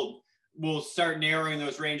we'll start narrowing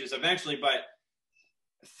those ranges eventually. But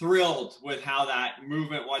thrilled with how that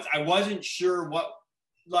movement was. I wasn't sure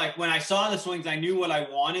when I saw the swings, I knew what I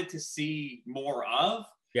wanted to see more of.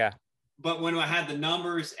 Yeah. But when I had the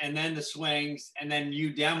numbers and then the swings and then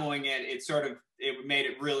you demoing it, it made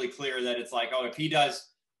it really clear that it's like, oh, if he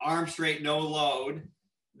does arm straight, no load,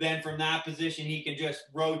 then from that position, he can just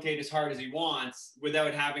rotate as hard as he wants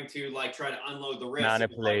without having to try to unload the wrist.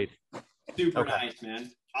 Manipulate. Super nice,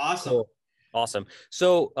 man. Awesome. Cool. Awesome.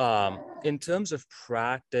 So in terms of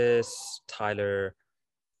practice, Tyler,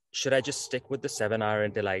 should I just stick with the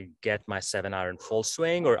 7-iron till I get my 7-iron full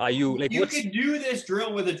swing? Or are you you can do this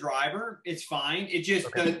drill with a driver. It's fine. It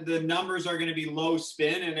just, the numbers are going to be low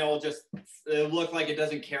spin and it'll look like it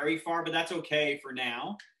doesn't carry far, but that's okay for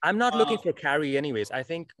now. I'm not looking for carry anyways. I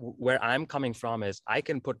think where I'm coming from is I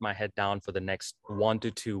can put my head down for the next 1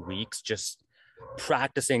 to 2 weeks, just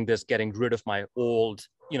practicing this, getting rid of my old,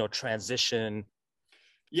 transition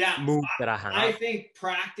move that I have. I think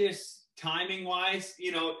practice timing wise,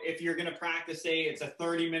 if you're going to practice, say it's a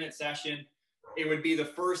 30-minute session, it would be the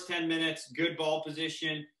first 10 minutes, good ball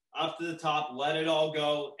position, up to the top, let it all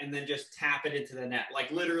go, and then just tap it into the net.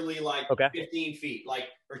 Like literally like 15 feet, like,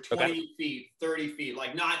 or 20 feet, 30 feet,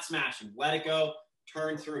 like not smashing. Let it go,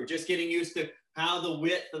 turn through. Just getting used to how the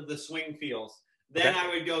width of the swing feels. Then I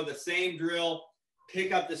would go the same drill,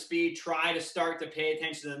 pick up the speed, try to start to pay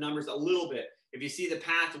attention to the numbers a little bit. If you see the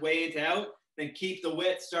path way into out, then keep the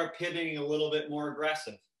width, start pivoting a little bit more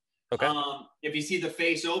aggressive. If you see the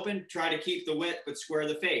face open, try to keep the width, but square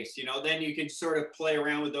the face, you know, then you can sort of play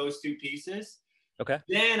around with those two pieces.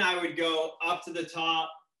 Then I would go up to the top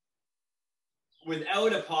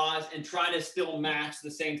without a pause and try to still match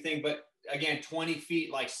the same thing. But again, 20 feet,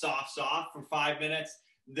 like soft for 5 minutes.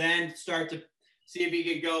 Then start to see if you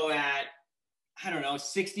could go at, I don't know,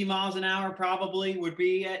 60 miles an hour probably would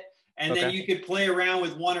be it. And then you could play around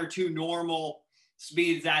with 1 or 2 normal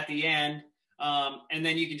speeds at the end. And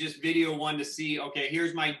then you can just video one to see, okay,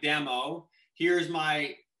 here's my demo. Here's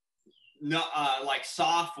my like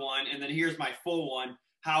soft one. And then here's my full one.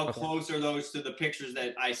 How close are those to the pictures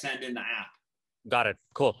that I send in the app? Got it.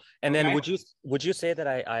 Cool. And then would you say that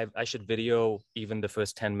I should video even the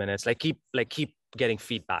first 10 minutes, like keep getting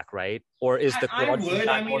feedback, right? Or is the I would.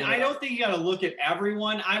 I mean, I don't think you got to look at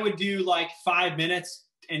everyone. I would do like 5 minutes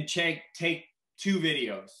and take 2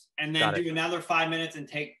 videos, and then do another 5 minutes and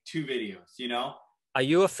take 2 videos, you know? Are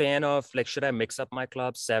you a fan of, like, should I mix up my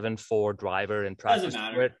club 7-4 driver and practice? Doesn't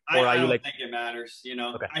matter. It? Or I are you don't like, think it matters, you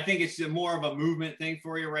know? I think it's more of a movement thing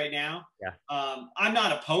for you right now. Yeah. I'm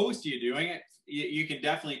not opposed to you doing it. You can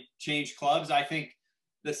definitely change clubs. I think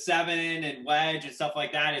the 7 and wedge and stuff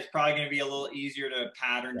like that is probably going to be a little easier to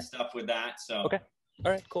pattern stuff with that. So. Okay.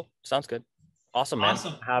 All right, cool. Sounds good. Awesome, man.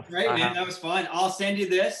 Awesome. Great, man. That was fun. I'll send you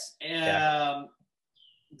this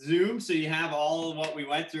Zoom so you have all of what we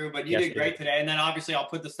went through, but you did great today. And then obviously I'll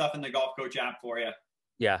put the stuff in the Golf Coach app for you.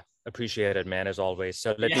 Yeah. Appreciate it, man, as always.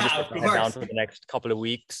 So let me just head down for the next couple of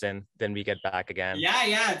weeks and then we get back again.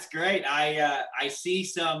 Yeah, it's great. I see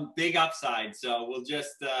some big upside. So we'll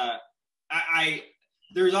just,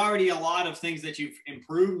 there's already a lot of things that you've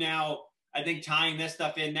improved now. I think tying this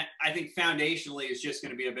stuff in, I think foundationally is just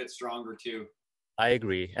going to be a bit stronger too. I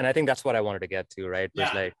agree. And I think that's what I wanted to get to, right?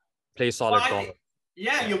 Just like play solid golf.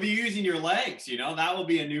 Yeah, you'll be using your legs, you know, that will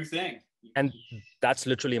be a new thing. And that's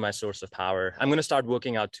literally my source of power. I'm going to start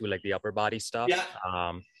working out too, like the upper body stuff.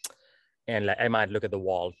 And like I might look at the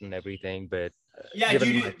vault and everything, but do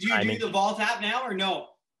you do the vault app now or no?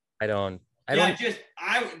 I don't.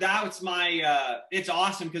 That's my it's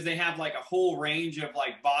awesome because they have like a whole range of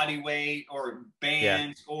like body weight or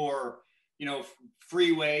bands or, you know,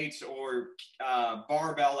 free weights or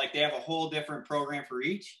barbell. Like they have a whole different program for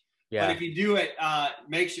each. But if you do it,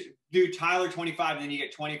 make sure do Tyler 25 and then you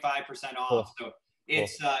get 25% off. So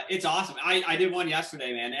it's awesome. I did one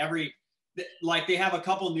yesterday, man. Like they have a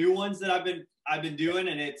couple new ones that I've been doing,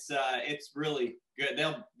 and it's really good.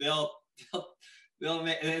 They'll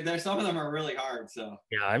make, there's some of them are really hard. So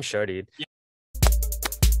yeah, I'm sure, dude. Yeah.